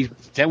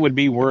that would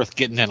be worth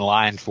getting in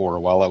line for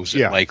while I was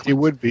at Lakeland. It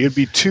would be. It'd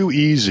be too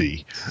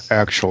easy,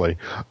 actually.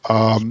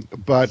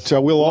 But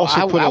we'll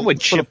also put. I would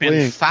chip in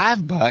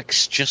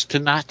 $5 just to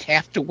not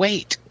have to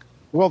wait.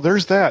 Well,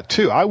 there's that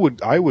too. I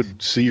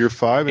would see your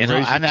 $5 and raise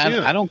your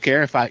 10. I don't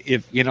care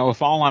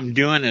if all I'm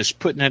doing is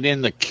putting it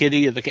in the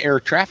kitty of the air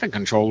traffic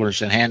controllers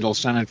that handle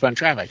Sun and Fun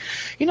traffic.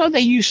 They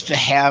used to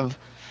have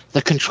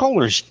the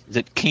controllers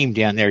that came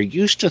down there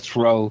used to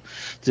throw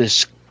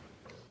this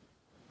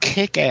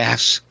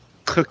kick-ass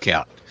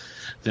cookout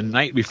the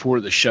night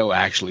before the show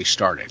actually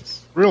started.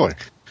 Really?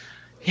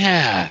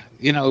 Yeah.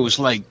 It was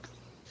like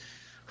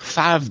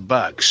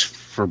 $5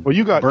 for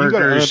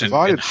burgers and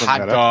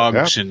hot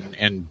dogs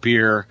and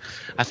beer.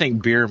 I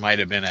think beer might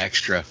have been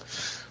extra.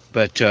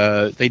 But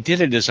they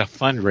did it as a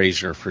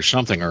fundraiser for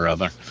something or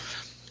other.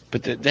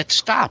 But that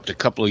stopped a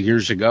couple of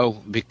years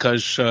ago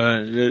because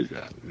I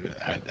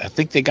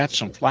think they got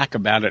some flack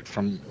about it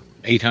from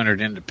 800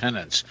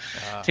 Independents.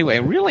 Anyway, I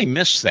really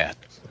missed that.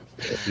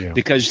 Yeah.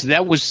 Because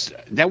that was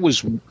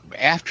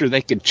after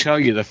they could tell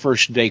you the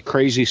first day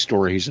crazy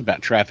stories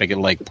about traffic at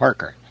Lake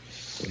Parker.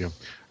 Yeah.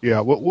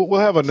 Yeah,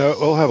 we'll have a note.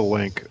 We'll have a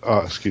link.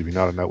 Excuse me,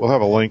 not a note. We'll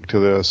have a link to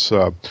this,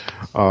 the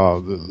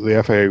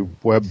FAA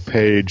web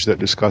page that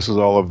discusses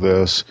all of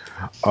this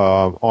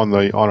on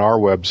our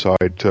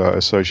website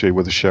associated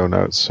with the show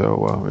notes.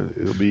 So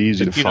it'll be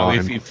easy to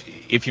find.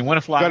 If you want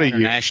to fly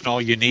international,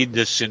 you need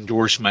this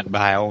endorsement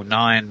by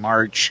 2009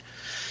 March.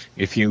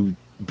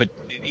 But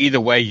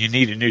either way, you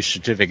need a new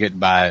certificate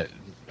by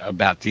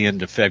about the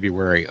end of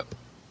February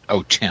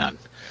 2010.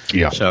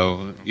 Yeah.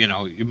 So,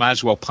 you might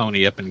as well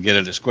pony up and get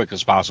it as quick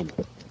as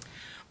possible.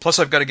 Plus,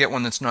 I've got to get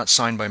one that's not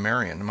signed by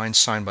Marion. Mine's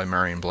signed by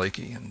Marion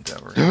Blakey. And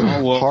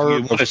you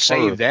want to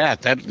save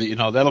that.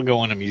 That'll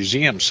go in a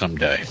museum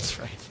someday. That's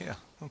right. Yeah.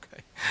 Okay.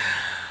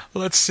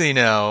 Let's see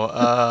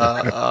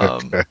now.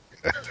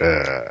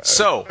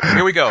 So,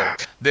 here we go.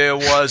 There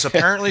was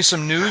apparently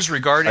some news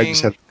regarding... I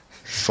just had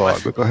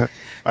thought, but go ahead.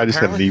 I just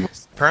had an email.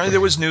 Apparently,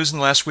 there was news in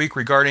the last week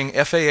regarding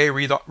FAA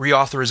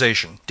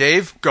reauthorization.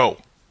 Dave, go.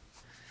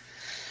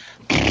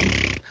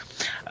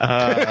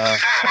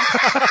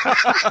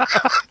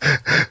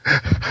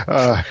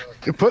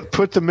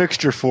 Put the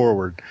mixture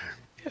forward.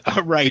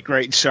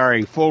 Right.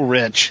 Sorry, full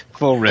rich.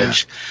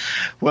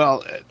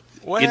 Well,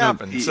 what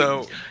happened?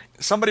 So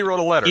somebody wrote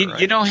a letter.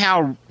 You know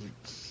how?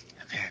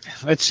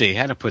 Let's see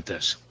how to put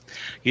this.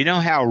 You know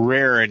how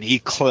rare an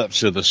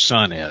eclipse of the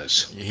sun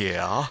is.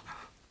 Yeah.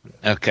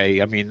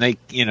 Okay. I mean, they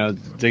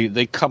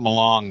come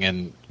along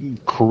in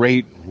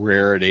great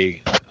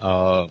rarity,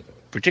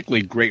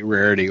 particularly great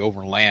rarity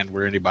over land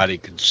where anybody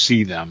can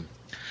see them.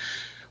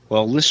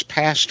 Well, this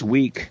past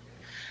week,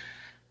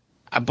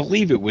 I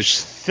believe it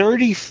was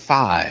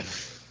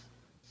 35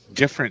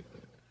 different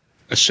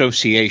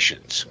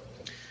associations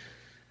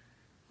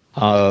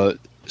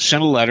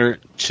sent a letter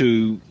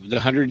to the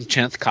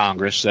 110th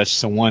Congress. That's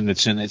the one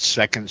that's in its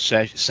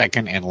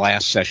second and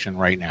last session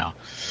right now,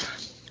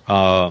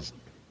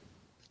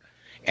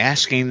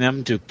 asking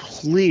them to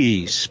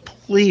please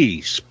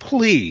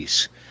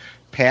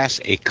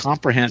pass a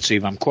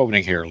comprehensive, I'm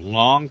quoting here,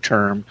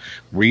 long-term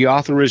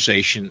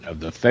reauthorization of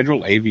the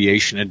Federal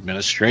Aviation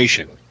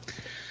Administration.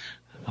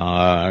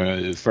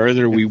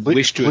 Further, we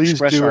wish to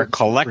express our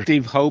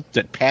collective hope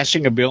that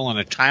passing a bill in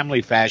a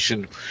timely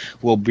fashion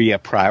will be a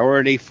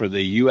priority for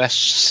the U.S.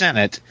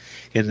 Senate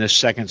in this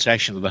second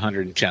session of the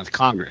 110th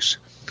Congress.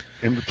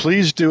 And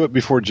please do it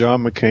before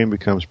John McCain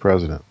becomes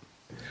president.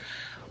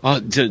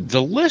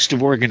 The list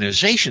of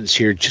organizations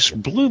here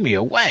just blew me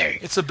away.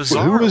 It's a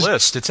bizarre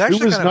list. It's actually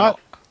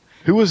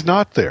who was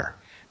not there?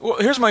 Well,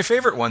 here's my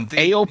favorite one. The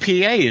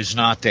AOPA is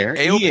not there.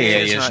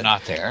 EAA is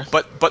not there.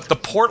 But the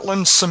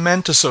Portland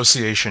Cement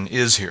Association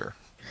is here.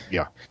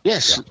 Yeah.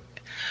 Yes. Yeah.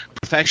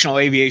 Professional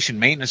Aviation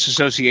Maintenance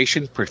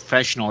Association,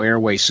 Professional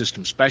Airway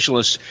System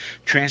Specialists,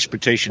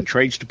 Transportation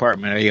Trades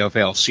Department,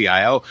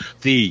 AFL-CIO,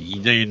 the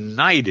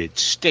United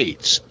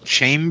States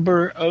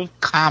Chamber of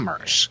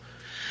Commerce,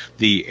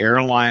 the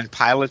Airline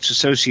Pilots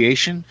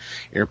Association,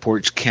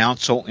 Airports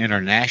Council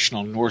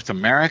International North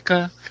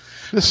America,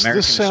 American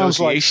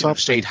Association of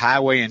State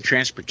Highway and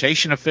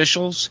Transportation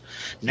Officials,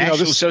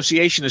 National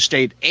Association of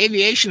State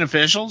Aviation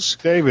Officials,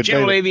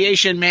 General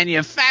Aviation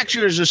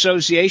Manufacturers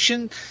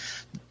Association,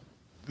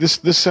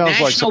 This sounds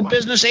like National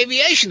Business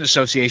Aviation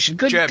Association.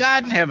 Good Jeb.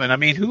 God in heaven. I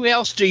mean, who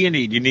else do you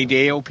need? You need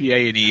the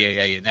AOPA and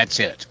EAA, and that's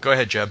it. Go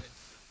ahead, Jeb.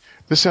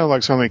 This sounds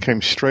like something that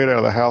came straight out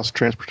of the House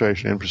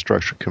Transportation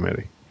Infrastructure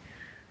Committee.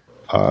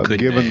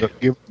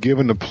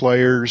 Given the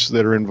players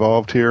that are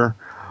involved here,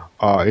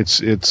 it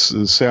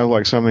sounds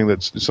like something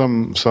that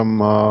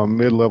some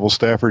mid-level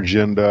staffer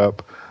ginned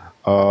up,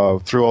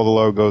 threw all the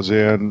logos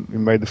in,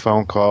 made the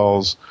phone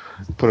calls,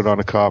 put it on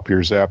a copier,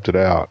 zapped it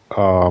out.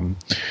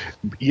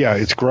 Yeah,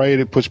 it's great.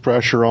 It puts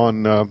pressure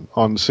on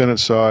the Senate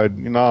side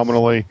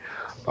nominally,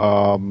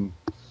 and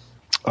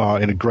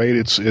great.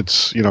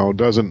 It's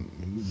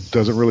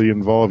doesn't really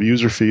involve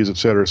user fees, et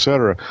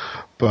cetera.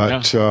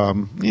 But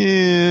some of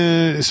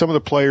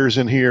the players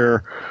in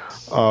here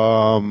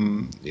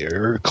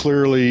are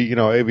clearly,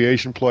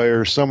 aviation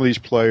players. Some of these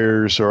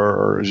players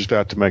are just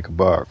out to make a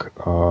buck.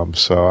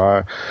 So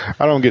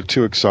I don't get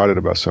too excited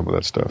about some of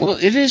that stuff. Well,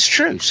 it is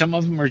true. Some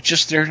of them are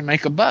just there to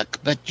make a buck.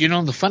 But,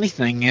 the funny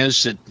thing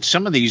is that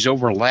some of these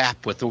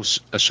overlap with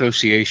those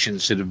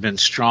associations that have been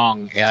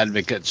strong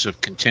advocates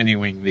of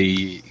continuing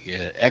the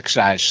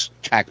excise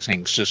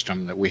taxing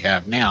system that we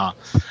have now,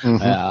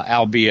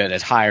 albeit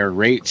at higher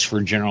rates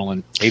for general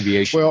and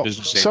aviation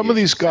business. Some of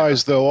these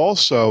guys, though,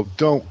 also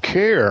don't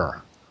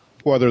care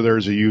whether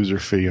there's a user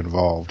fee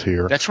involved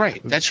here. That's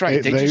right. They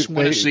just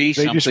want to see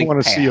something They just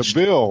want to see a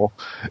bill.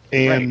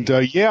 And,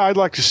 I'd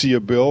like to see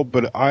a bill,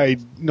 but I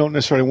don't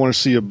necessarily want to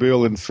see a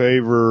bill in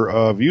favor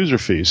of user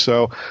fees.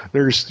 So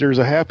there's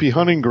a happy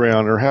hunting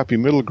ground or happy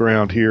middle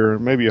ground here,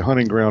 maybe a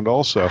hunting ground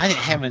also. I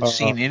haven't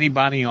seen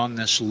anybody on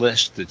this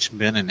list that's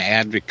been an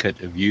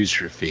advocate of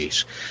user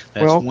fees.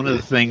 That's one of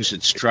the things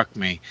that struck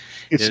me.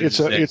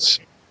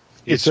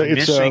 It's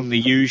missing the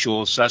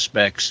usual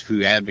suspects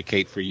who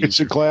advocate for user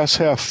fees. It's a glass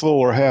half full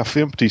or half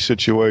empty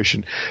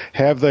situation.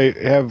 Have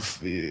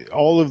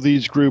all of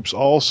these groups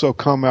also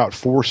come out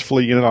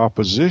forcefully in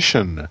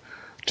opposition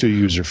to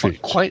user fees?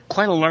 Quite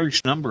a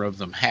large number of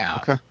them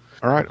have. Okay.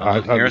 All right.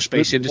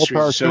 Aerospace Industry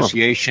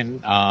Association.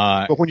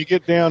 But when you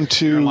get down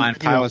to Airline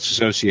Pilots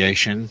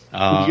Association,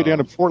 when you get down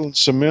to Portland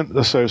Cement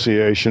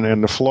Association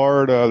and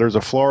there's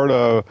a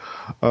Florida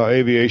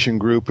aviation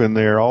group in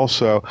there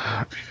also.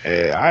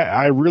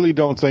 I really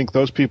don't think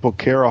those people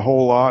care a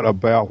whole lot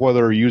about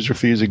whether user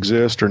fees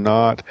exist or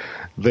not.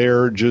 They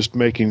just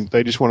want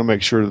to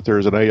make sure that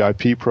there's an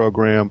AIP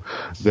program,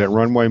 that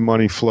runway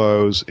money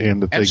flows,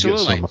 and that they get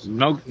some.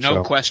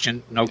 No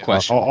question.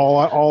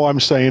 All I'm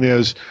saying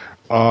is,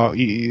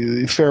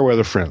 fair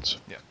weather friends.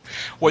 Yeah.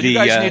 Well, you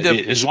guys need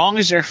to, as long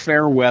as they're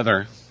fair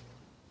weather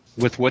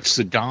with what's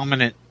the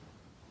dominant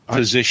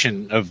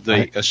position of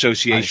the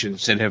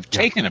associations that have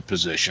taken a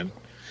position.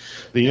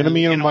 The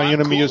enemy of my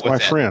enemy is my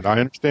friend. I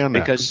understand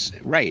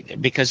that.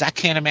 Because I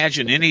can't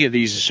imagine any of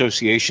these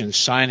associations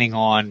signing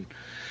on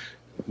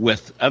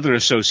with other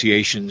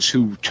associations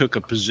who took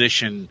a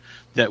position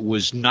that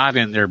was not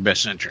in their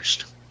best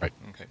interest. Right.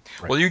 Okay.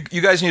 Well,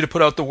 you guys need to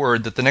put out the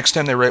word that the next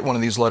time they write one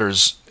of these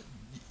letters,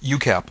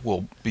 UCAP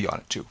will be on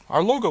it too.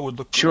 Our logo would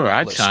look sure. good on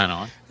I'd list. sign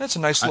on. That's a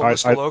nice little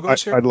list of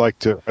logos here. I'd like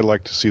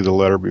to see the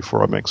letter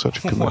before I make such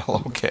a commitment.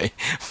 Well, okay,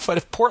 but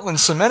if Portland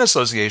Cement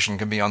Association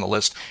can be on the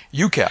list,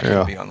 UCAP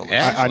can be on the list.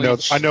 Yeah,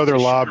 I know they're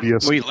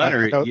lobbyists.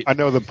 I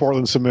know the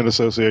Portland Cement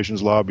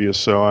Association's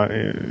lobbyists, so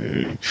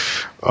and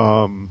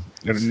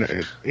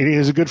he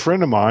is a good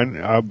friend of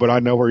mine, but I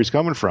know where he's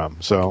coming from.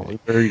 So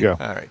there you go.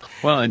 All right.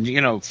 Well, and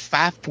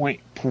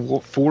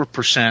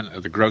 5.4%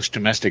 of the gross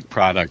domestic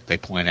product they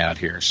point out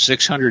here,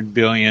 $600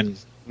 billion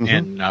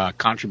in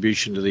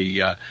contribution to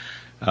the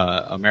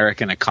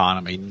American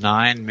economy,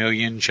 9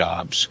 million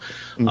jobs.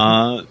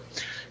 There's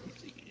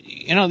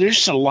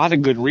a lot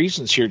of good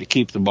reasons here to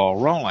keep the ball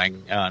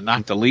rolling.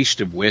 Not the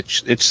least of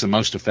which, it's the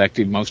most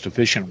effective, most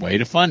efficient way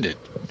to fund it.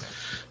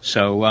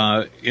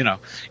 So,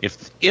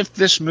 if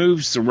this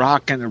moves the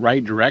rock in the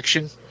right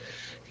direction,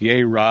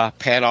 yay, rah,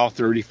 pat all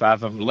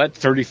 35 of them, let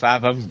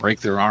 35 of them break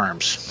their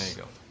arms.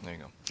 There you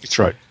go. That's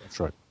right.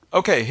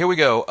 Okay, here we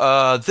go.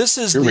 This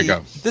is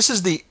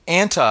the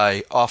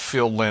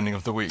anti-off-field landing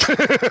of the week.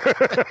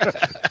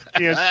 The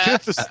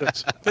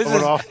antithesis of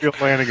an off-field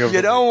landing of the week.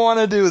 You don't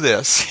want to do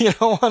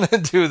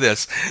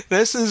this.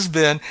 This has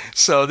been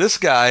this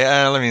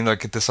guy. Let me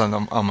look at this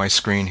on my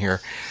screen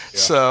here.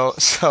 Yeah.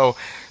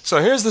 So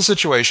here's the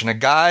situation. A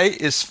guy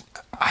is,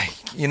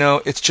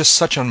 it's just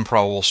such an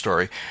improbable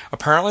story.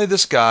 Apparently,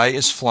 this guy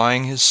is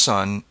flying his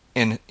son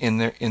in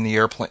the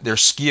airplane, their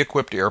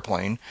ski-equipped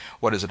airplane.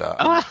 What is it? A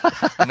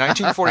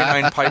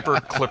 1949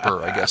 Piper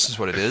Clipper, I guess is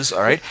what it is.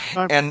 All right,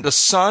 and the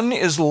son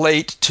is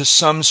late to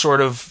some sort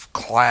of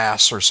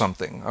class or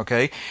something.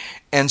 Okay,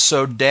 and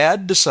so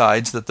Dad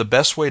decides that the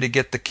best way to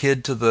get the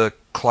kid to the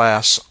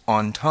class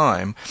on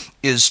time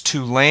is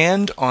to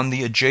land on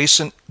the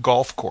adjacent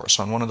golf course,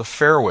 on one of the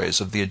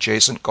fairways of the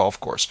adjacent golf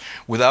course,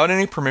 without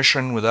any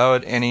permission,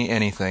 without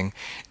anything,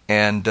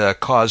 and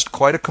caused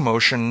quite a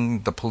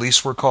commotion. The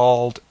police were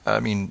called.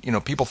 I mean,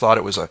 people thought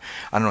it was they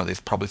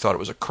probably thought it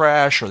was a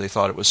crash, or they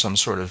thought it was some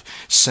sort of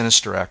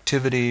sinister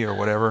activity or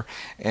whatever,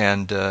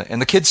 and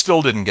the kid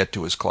still didn't get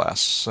to his class.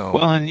 So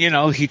well, and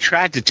he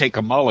tried to take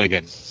a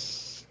mulligan.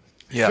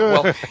 Yeah,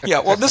 well,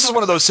 this is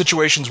one of those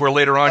situations where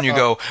later on you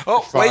go,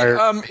 oh, wait,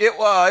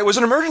 it was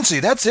an emergency.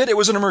 That's it. It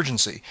was an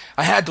emergency.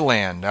 I had to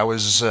land. It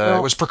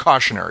was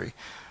precautionary.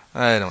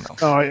 I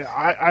don't know.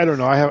 I don't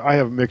know. I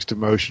have mixed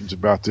emotions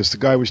about this. The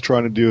guy was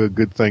trying to do a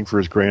good thing for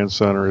his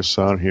grandson or his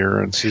son here,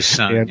 and it's his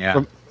son.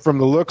 Yeah. From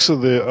the looks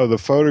of the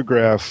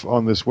photograph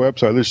on this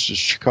website, this is a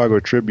Chicago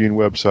Tribune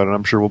website, and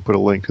I'm sure we'll put a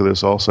link to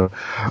this also.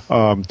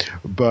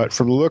 But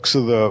from the looks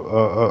of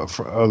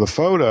the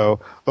photo,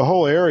 the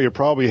whole area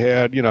probably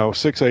had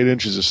 6-8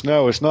 inches of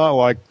snow. It's not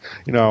like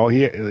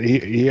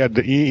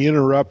he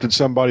interrupted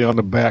somebody on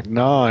the back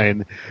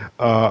nine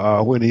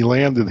when he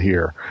landed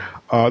here.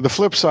 The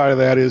flip side of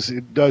that is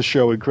it does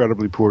show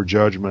incredibly poor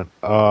judgment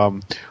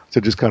to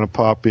just kind of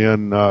pop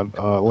in,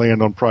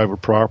 land on private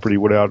property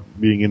without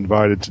being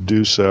invited to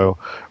do so,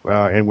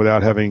 and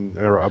without having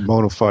a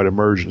bona fide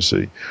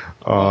emergency.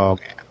 I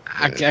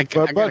got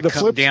to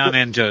come down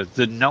into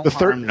the no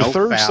harm, no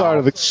foul, side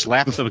of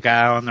slap the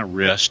guy on the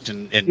wrist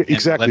and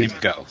let him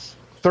go.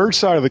 Third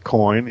side of the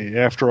coin,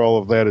 after all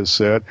of that is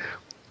said,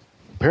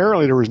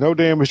 apparently there was no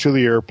damage to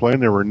the airplane.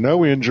 There were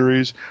no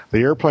injuries. The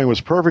airplane was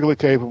perfectly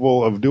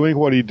capable of doing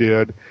what he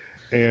did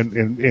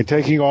and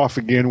taking off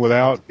again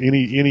without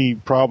any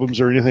problems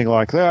or anything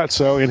like that.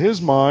 So in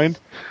his mind,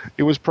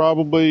 it was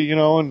probably,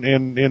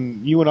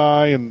 and you and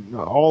I and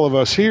all of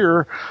us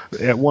here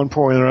at one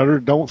point or another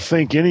don't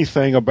think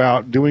anything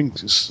about doing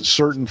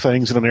certain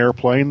things in an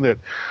airplane that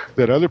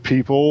other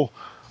people,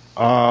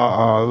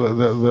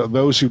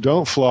 those who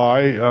don't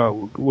fly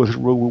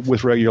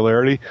with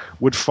regularity,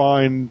 would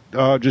find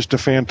just a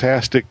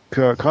fantastic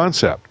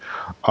concept.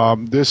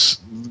 This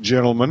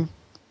gentleman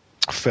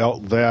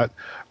felt that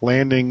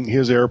landing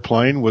his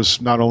airplane was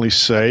not only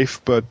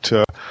safe but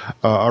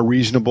a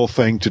reasonable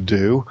thing to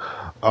do,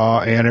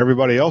 and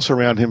everybody else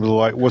around him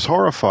was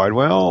horrified.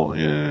 Well,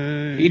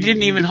 he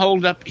didn't even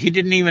hold up. He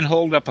didn't even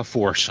hold up a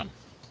foursome.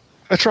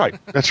 That's right.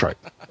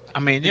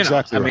 I mean,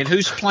 right.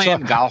 Who's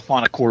playing golf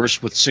on a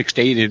course with 6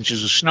 to 8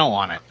 inches of snow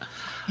on it?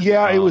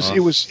 Yeah, it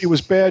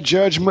was bad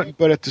judgment,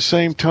 but at the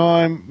same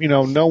time,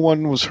 no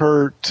one was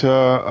hurt,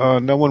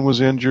 no one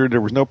was injured,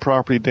 there was no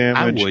property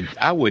damage.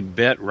 I would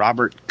bet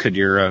Robert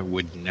Cadera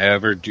would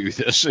never do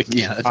this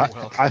again.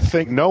 I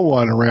think no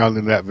one around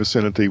in that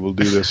vicinity will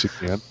do this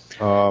again.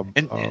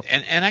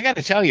 And I got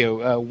to tell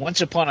you,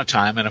 once upon a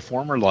time in a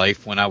former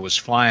life, when I was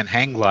flying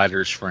hang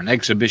gliders for an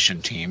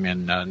exhibition team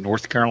in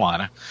North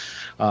Carolina,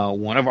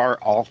 one of our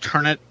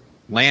alternate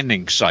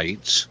landing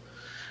sites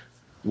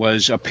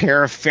was a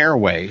pair of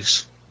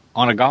fairways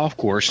on a golf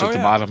course at the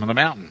bottom of the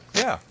mountain.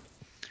 Yeah.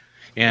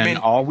 And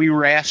all we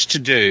were asked to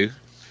do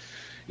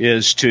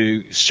is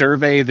to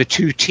survey the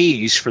 2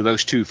 tees for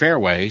those 2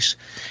 fairways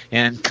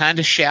and kind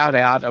of shout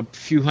out a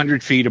few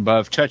hundred feet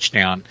above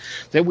touchdown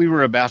that we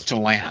were about to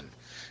land,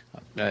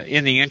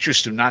 in the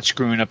interest of not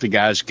screwing up the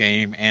guy's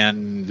game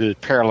and the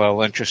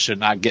parallel interest of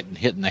not getting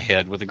hit in the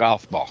head with a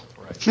golf ball.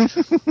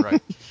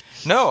 Right.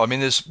 No, I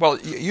mean, it's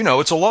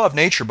a law of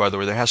nature, by the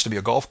way. There has to be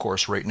a golf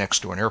course right next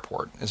to an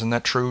airport. Isn't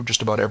that true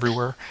just about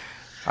everywhere?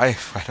 I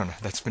don't know.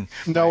 That's been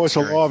no. It's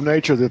a law of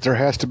nature that there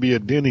has to be a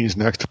Denny's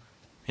next.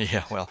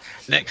 Yeah, well,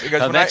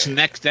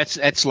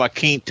 that's La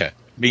Quinta.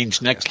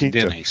 Means next to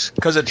Denny's.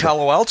 Because at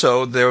Palo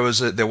Alto, there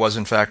was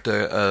in fact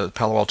a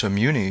Palo Alto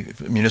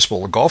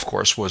municipal golf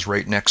course was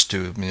right next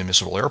to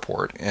municipal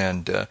airport,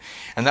 and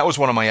that was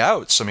one of my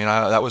outs. I mean,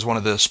 that was one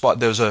of the spot.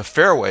 There was a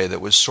fairway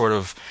that was sort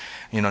of,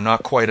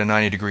 not quite a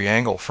 90-degree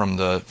angle from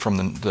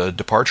the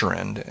departure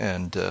end,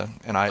 and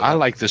I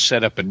like the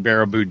setup in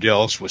Baraboo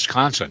Dells,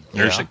 Wisconsin.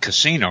 There's a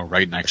casino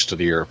right next to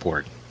the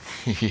airport.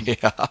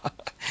 Yeah.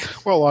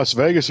 Well, Las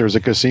Vegas, there's a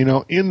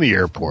casino in the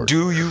airport.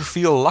 Do you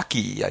feel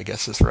lucky? I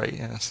guess is right.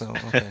 Yeah. So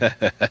okay.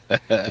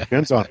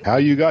 Depends on how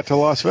you got to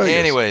Las Vegas.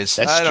 Anyways,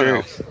 that's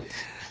true.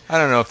 I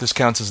don't know if this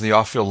counts as the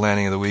off-field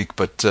landing of the week,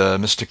 but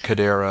Mr.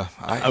 Kadera,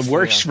 it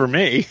works for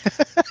me.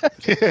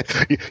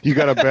 You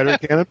got a better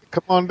candidate?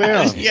 Come on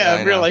down.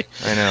 Yeah, really.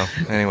 I know.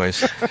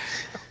 Anyways,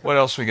 what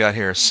else we got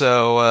here?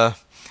 So.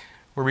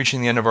 We're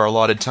reaching the end of our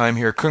allotted time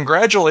here.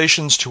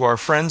 Congratulations to our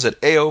friends at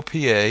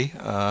AOPA.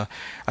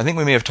 I think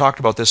we may have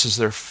talked about this.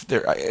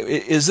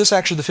 Is this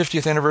actually the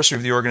 50th anniversary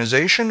of the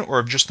organization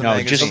or just the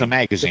magazine? No, just the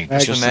magazine.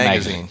 Just the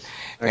magazine.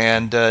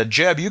 And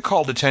Jeb, you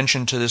called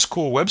attention to this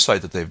cool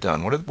website that they've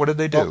done. What did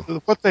they do?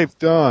 Well, what they've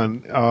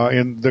done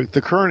in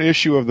the current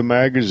issue of the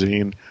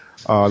magazine,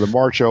 the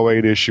March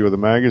 08 issue of the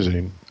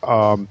magazine,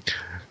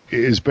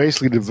 is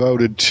basically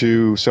devoted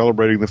to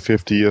celebrating the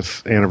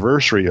 50th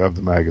anniversary of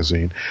the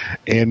magazine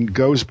and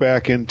goes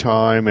back in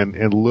time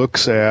and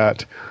looks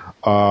at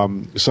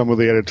some of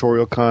the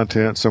editorial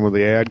content, some of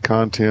the ad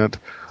content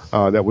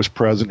that was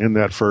present in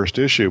that first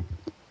issue.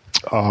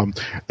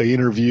 They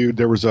interviewed,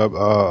 there was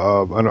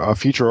a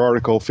feature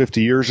article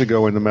 50 years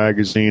ago in the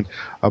magazine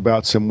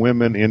about some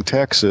women in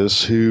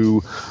Texas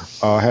who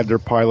had their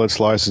pilot's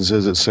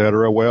licenses, et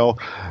cetera. Well,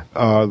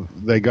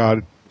 they got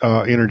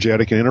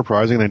energetic and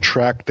enterprising, and then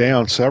tracked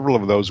down several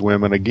of those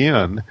women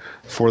again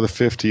for the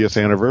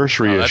 50th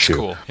anniversary issue. That's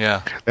cool.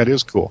 Yeah, that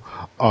is cool.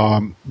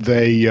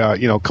 They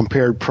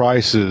compared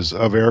prices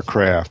of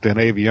aircraft and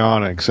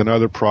avionics and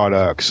other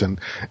products and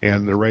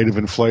the rate of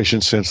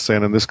inflation since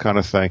then and this kind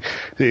of thing.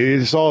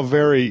 It's all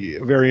very,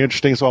 very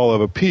interesting. It's all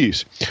of a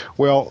piece.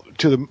 Well,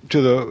 to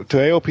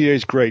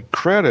AOPA's great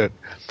credit,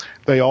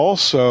 they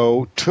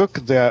also took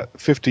that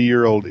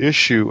 50-year-old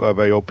issue of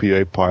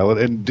AOPA Pilot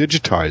and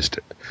digitized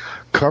it,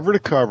 cover to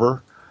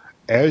cover,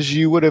 as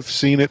you would have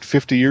seen it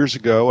 50 years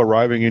ago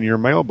arriving in your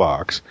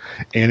mailbox.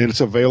 And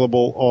it's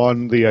available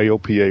on the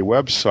AOPA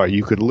website.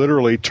 You could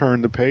literally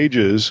turn the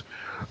pages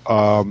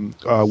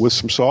with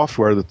some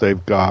software that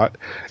they've got.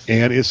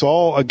 And it's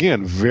all,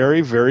 again,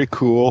 very, very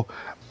cool.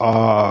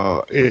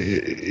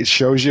 It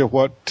shows you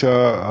what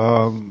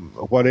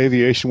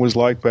aviation was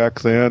like back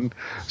then.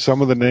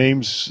 Some of the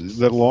names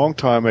that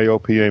longtime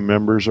AOPA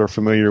members are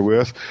familiar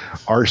with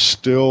are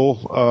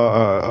still,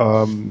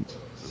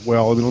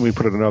 well, let me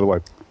put it another way.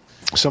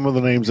 Some of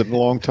the names that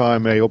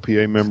longtime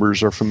AOPA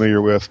members are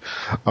familiar with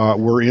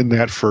were in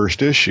that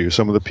first issue,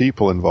 some of the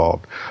people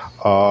involved.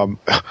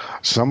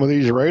 Some of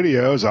these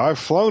radios I've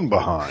flown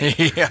behind.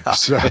 Yeah.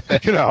 So.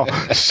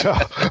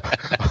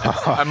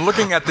 I'm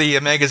looking at the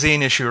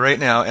magazine issue right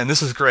now, and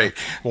this is great.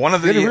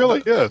 It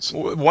really is.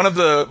 One of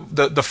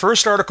the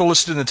first article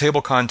listed in the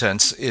table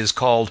contents is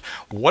called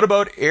 "What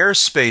About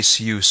Airspace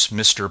Use,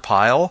 Mr.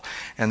 Pyle?"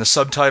 And the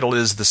subtitle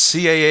is "The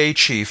CAA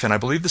Chief," and I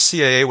believe the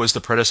CAA was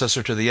the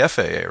predecessor to the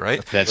FAA,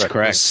 right? That's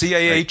correct. The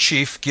CAA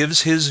chief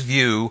gives his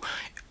view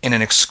in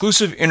an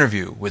exclusive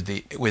interview with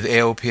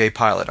AOPA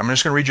Pilot. I'm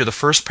just going to read you the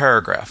first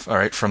paragraph, all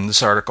right, from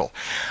this article.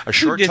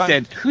 Who did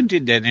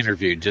that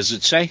interview? Does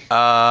it say?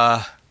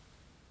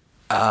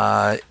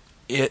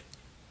 It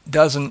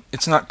doesn't.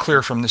 It's not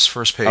clear from this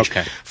first page.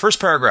 Okay.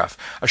 First paragraph.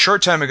 A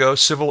short time ago,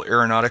 Civil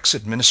Aeronautics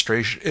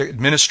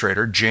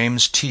Administrator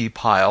James T.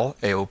 Pyle,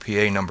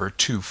 AOPA number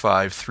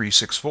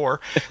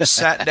 25364,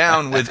 sat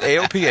down with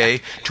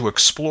AOPA to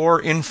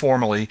explore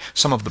informally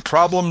some of the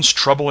problems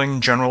troubling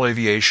general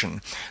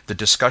aviation. The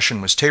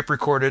discussion was tape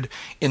recorded.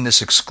 In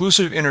this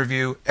exclusive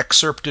interview,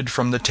 excerpted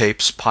from the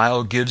tapes,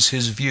 Pyle gives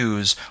his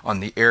views on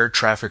the air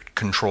traffic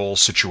control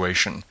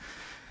situation.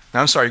 Now,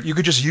 I'm sorry, you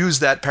could just use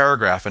that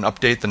paragraph and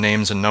update the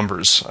names and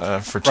numbers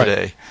for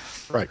today.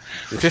 Right.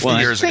 50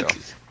 years ago.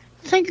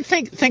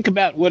 Think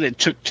about what it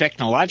took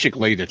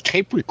technologically to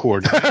tape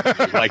record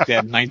like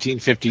that in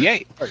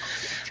 1958. Right.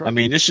 I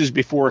mean, this is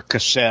before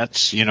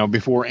cassettes,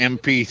 before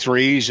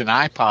MP3s and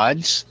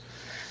iPods.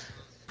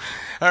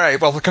 All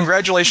right. Well,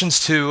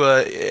 congratulations to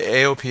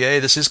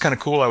AOPA. This is kind of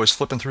cool. I was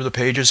flipping through the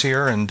pages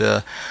here, and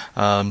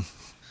some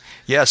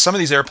of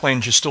these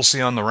airplanes you still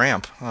see on the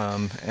ramp.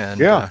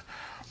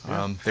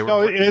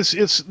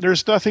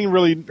 There's nothing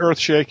really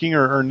earth-shaking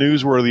or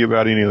newsworthy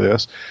about any of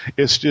this.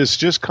 It's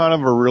just kind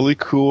of a really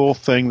cool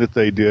thing that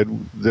they did.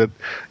 That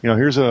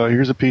here's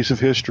a piece of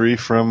history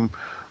from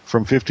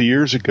 50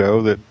 years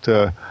ago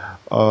that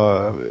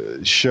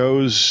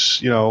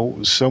shows,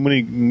 so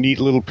many neat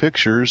little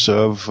pictures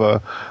of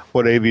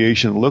what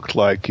aviation looked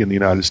like in the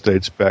United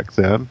States back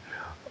then.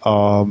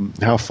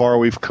 How far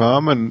we've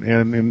come,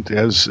 and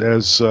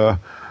as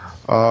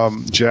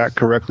Jack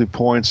correctly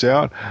points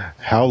out,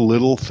 how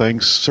little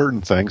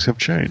certain things have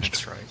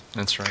changed.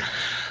 That's right.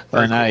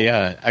 And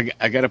cool.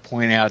 I got to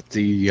point out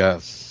the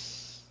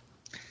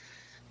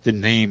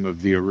name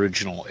of the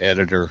original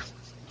editor.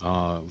 It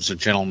was a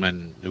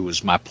gentleman who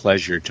was my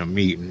pleasure to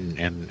meet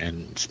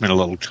and spend a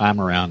little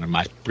time around in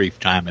my brief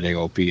time at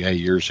AOPA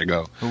years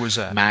ago. Who was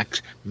that?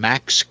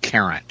 Max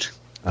Carent.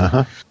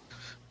 Uh-huh.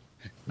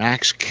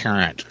 Max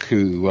Carent,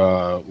 who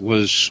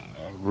was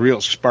a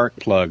real spark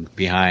plug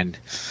behind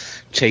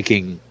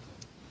taking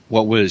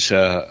what was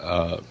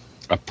a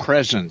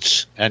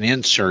presence, an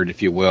insert,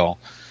 if you will,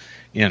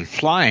 in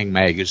Flying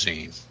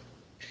Magazine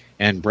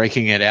and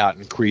breaking it out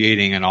and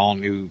creating an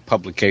all-new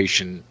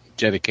publication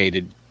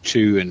dedicated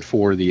to and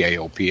for the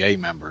AOPA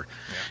member.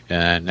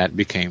 Yeah. And that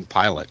became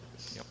Pilot.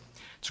 Yep.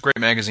 It's a great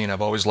magazine.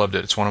 I've always loved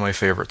it. It's one of my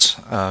favorites.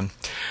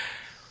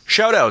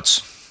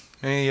 Shout-outs.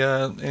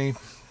 Any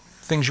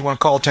things you want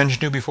to call attention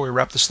to before we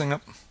wrap this thing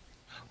up?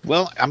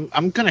 Well,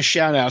 I'm going to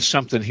shout out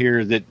something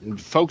here that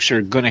folks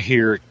are going to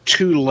hear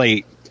too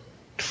late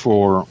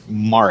for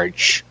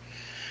March,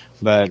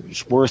 but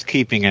it's worth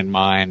keeping in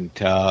mind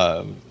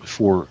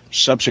for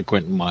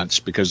subsequent months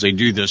because they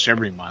do this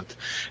every month.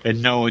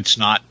 And no, it's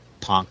not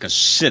Ponca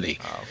City.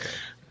 Oh, okay.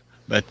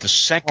 But the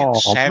second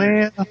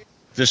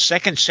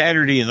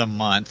Saturday of the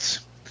month,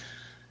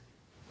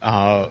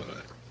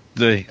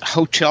 the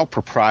hotel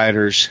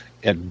proprietors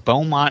at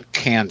Beaumont,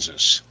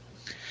 Kansas,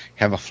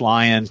 have a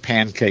fly-in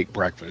pancake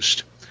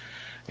breakfast.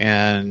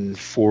 And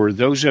for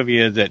those of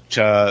you that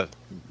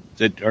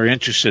are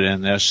interested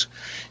in this,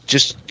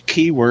 just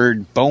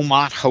keyword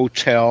Beaumont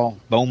Hotel,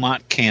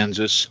 Beaumont,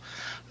 Kansas.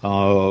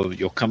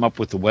 You'll come up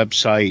with the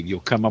website. You'll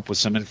come up with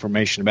some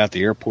information about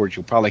the airport.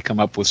 You'll probably come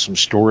up with some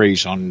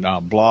stories on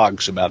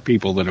blogs about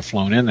people that have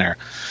flown in there.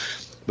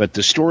 But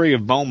the story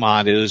of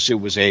Beaumont is it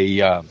was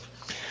a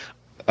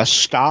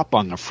stop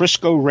on the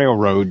Frisco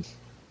Railroad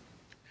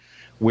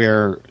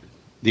where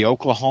the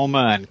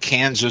Oklahoma and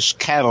Kansas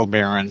cattle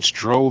barons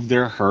drove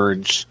their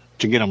herds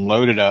to get them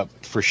loaded up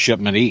for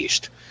shipment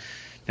east.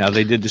 Now,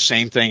 they did the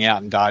same thing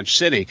out in Dodge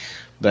City,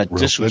 but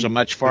this was a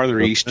much farther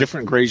east,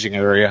 different grazing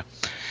area.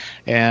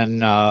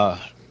 And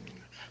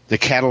the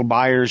cattle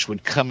buyers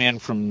would come in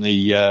from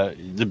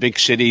the big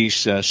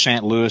cities,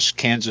 St. Louis,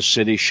 Kansas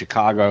City,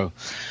 Chicago,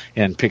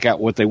 and pick out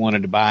what they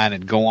wanted to buy, and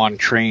it'd go on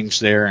trains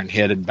there and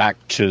headed back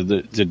to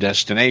the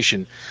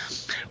destination.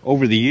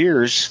 Over the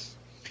years,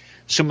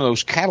 some of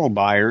those cattle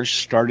buyers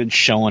started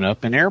showing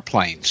up in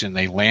airplanes, and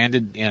they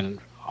landed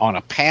on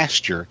a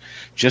pasture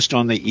just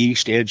on the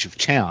east edge of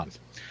town.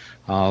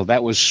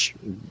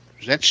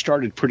 That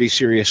started pretty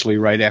seriously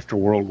right after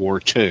World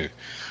War II.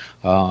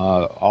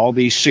 All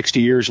these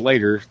 60 years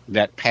later,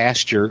 that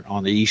pasture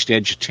on the east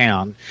edge of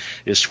town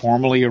is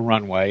formally a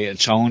runway.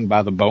 It's owned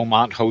by the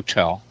Beaumont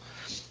Hotel.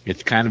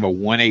 It's kind of a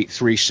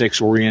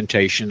 1836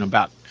 orientation,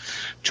 about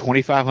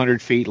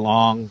 2,500 feet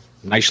long,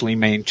 nicely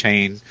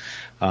maintained.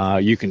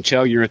 You can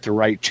tell you're at the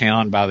right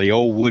town by the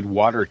old wood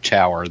water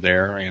tower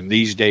there, and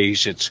these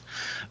days it's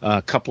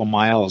a couple of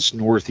miles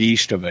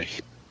northeast of a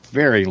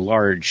very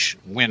large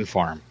wind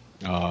farm,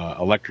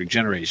 electric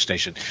generating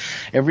station.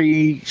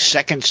 Every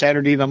second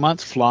Saturday of the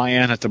month, fly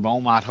in at the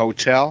Beaumont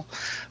Hotel.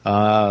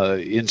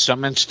 In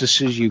some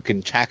instances, you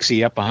can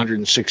taxi up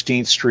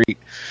 116th Street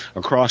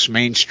across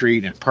Main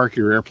Street and park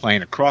your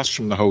airplane across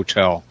from the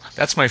hotel.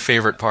 That's my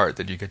favorite part,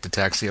 that you get to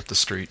taxi up the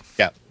street.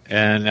 Yeah.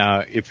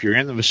 And if you're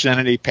in the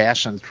vicinity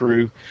passing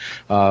through,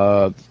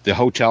 the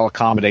hotel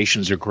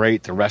accommodations are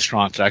great. The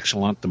restaurant's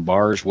excellent. The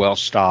bar is well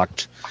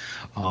stocked.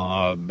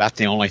 About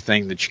the only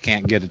thing that you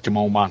can't get at the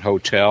Beaumont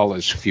Hotel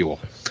is fuel.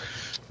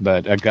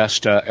 But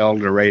Augusta, El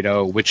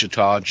Dorado,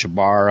 Wichita,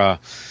 Jabara,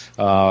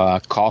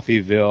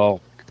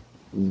 Coffeyville,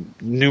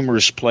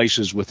 numerous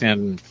places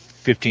within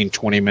 15,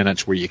 20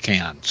 minutes where you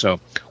can. So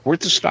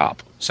worth the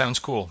stop. Sounds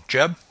cool.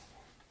 Jeb?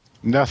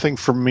 Nothing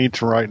from me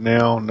to right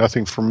now.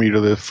 Nothing from me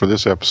for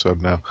this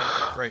episode now.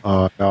 Great.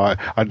 No,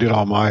 I did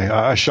all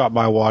I shot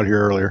my wad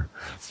here earlier.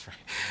 That's right.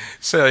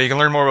 So you can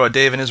learn more about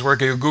Dave and his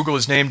work. You Google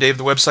his name, Dave.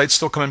 The website's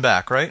still coming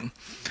back, right?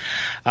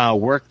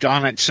 Worked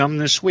on it some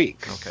this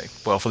week. Okay.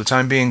 Well, for the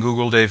time being,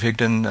 Google Dave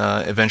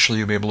Higdon. Eventually,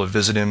 you'll be able to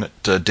visit him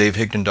at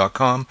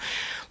davehigdon.com.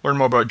 Learn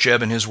more about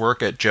Jeb and his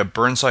work at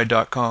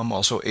jebburnside.com,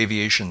 also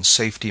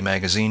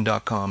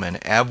aviationsafetymagazine.com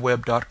and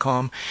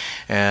avweb.com,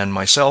 and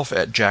myself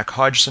at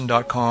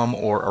jackhodgson.com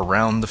or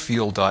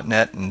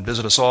aroundthefield.net. And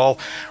visit us all,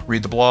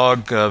 read the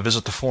blog,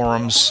 visit the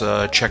forums,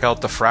 check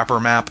out the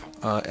Frapper map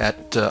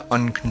at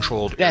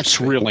Uncontrolled. That's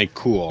really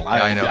cool.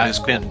 I know.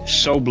 I've been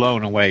so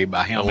blown away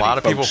by how a lot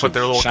of people put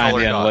their little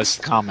color dots.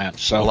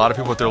 Comments. So. A lot of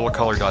people put their little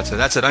color dots.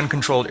 That's at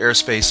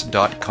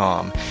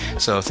uncontrolledairspace.com.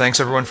 So thanks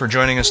everyone for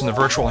joining us in the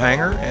virtual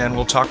hangar, and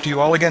we'll talk to you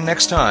all again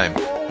next time.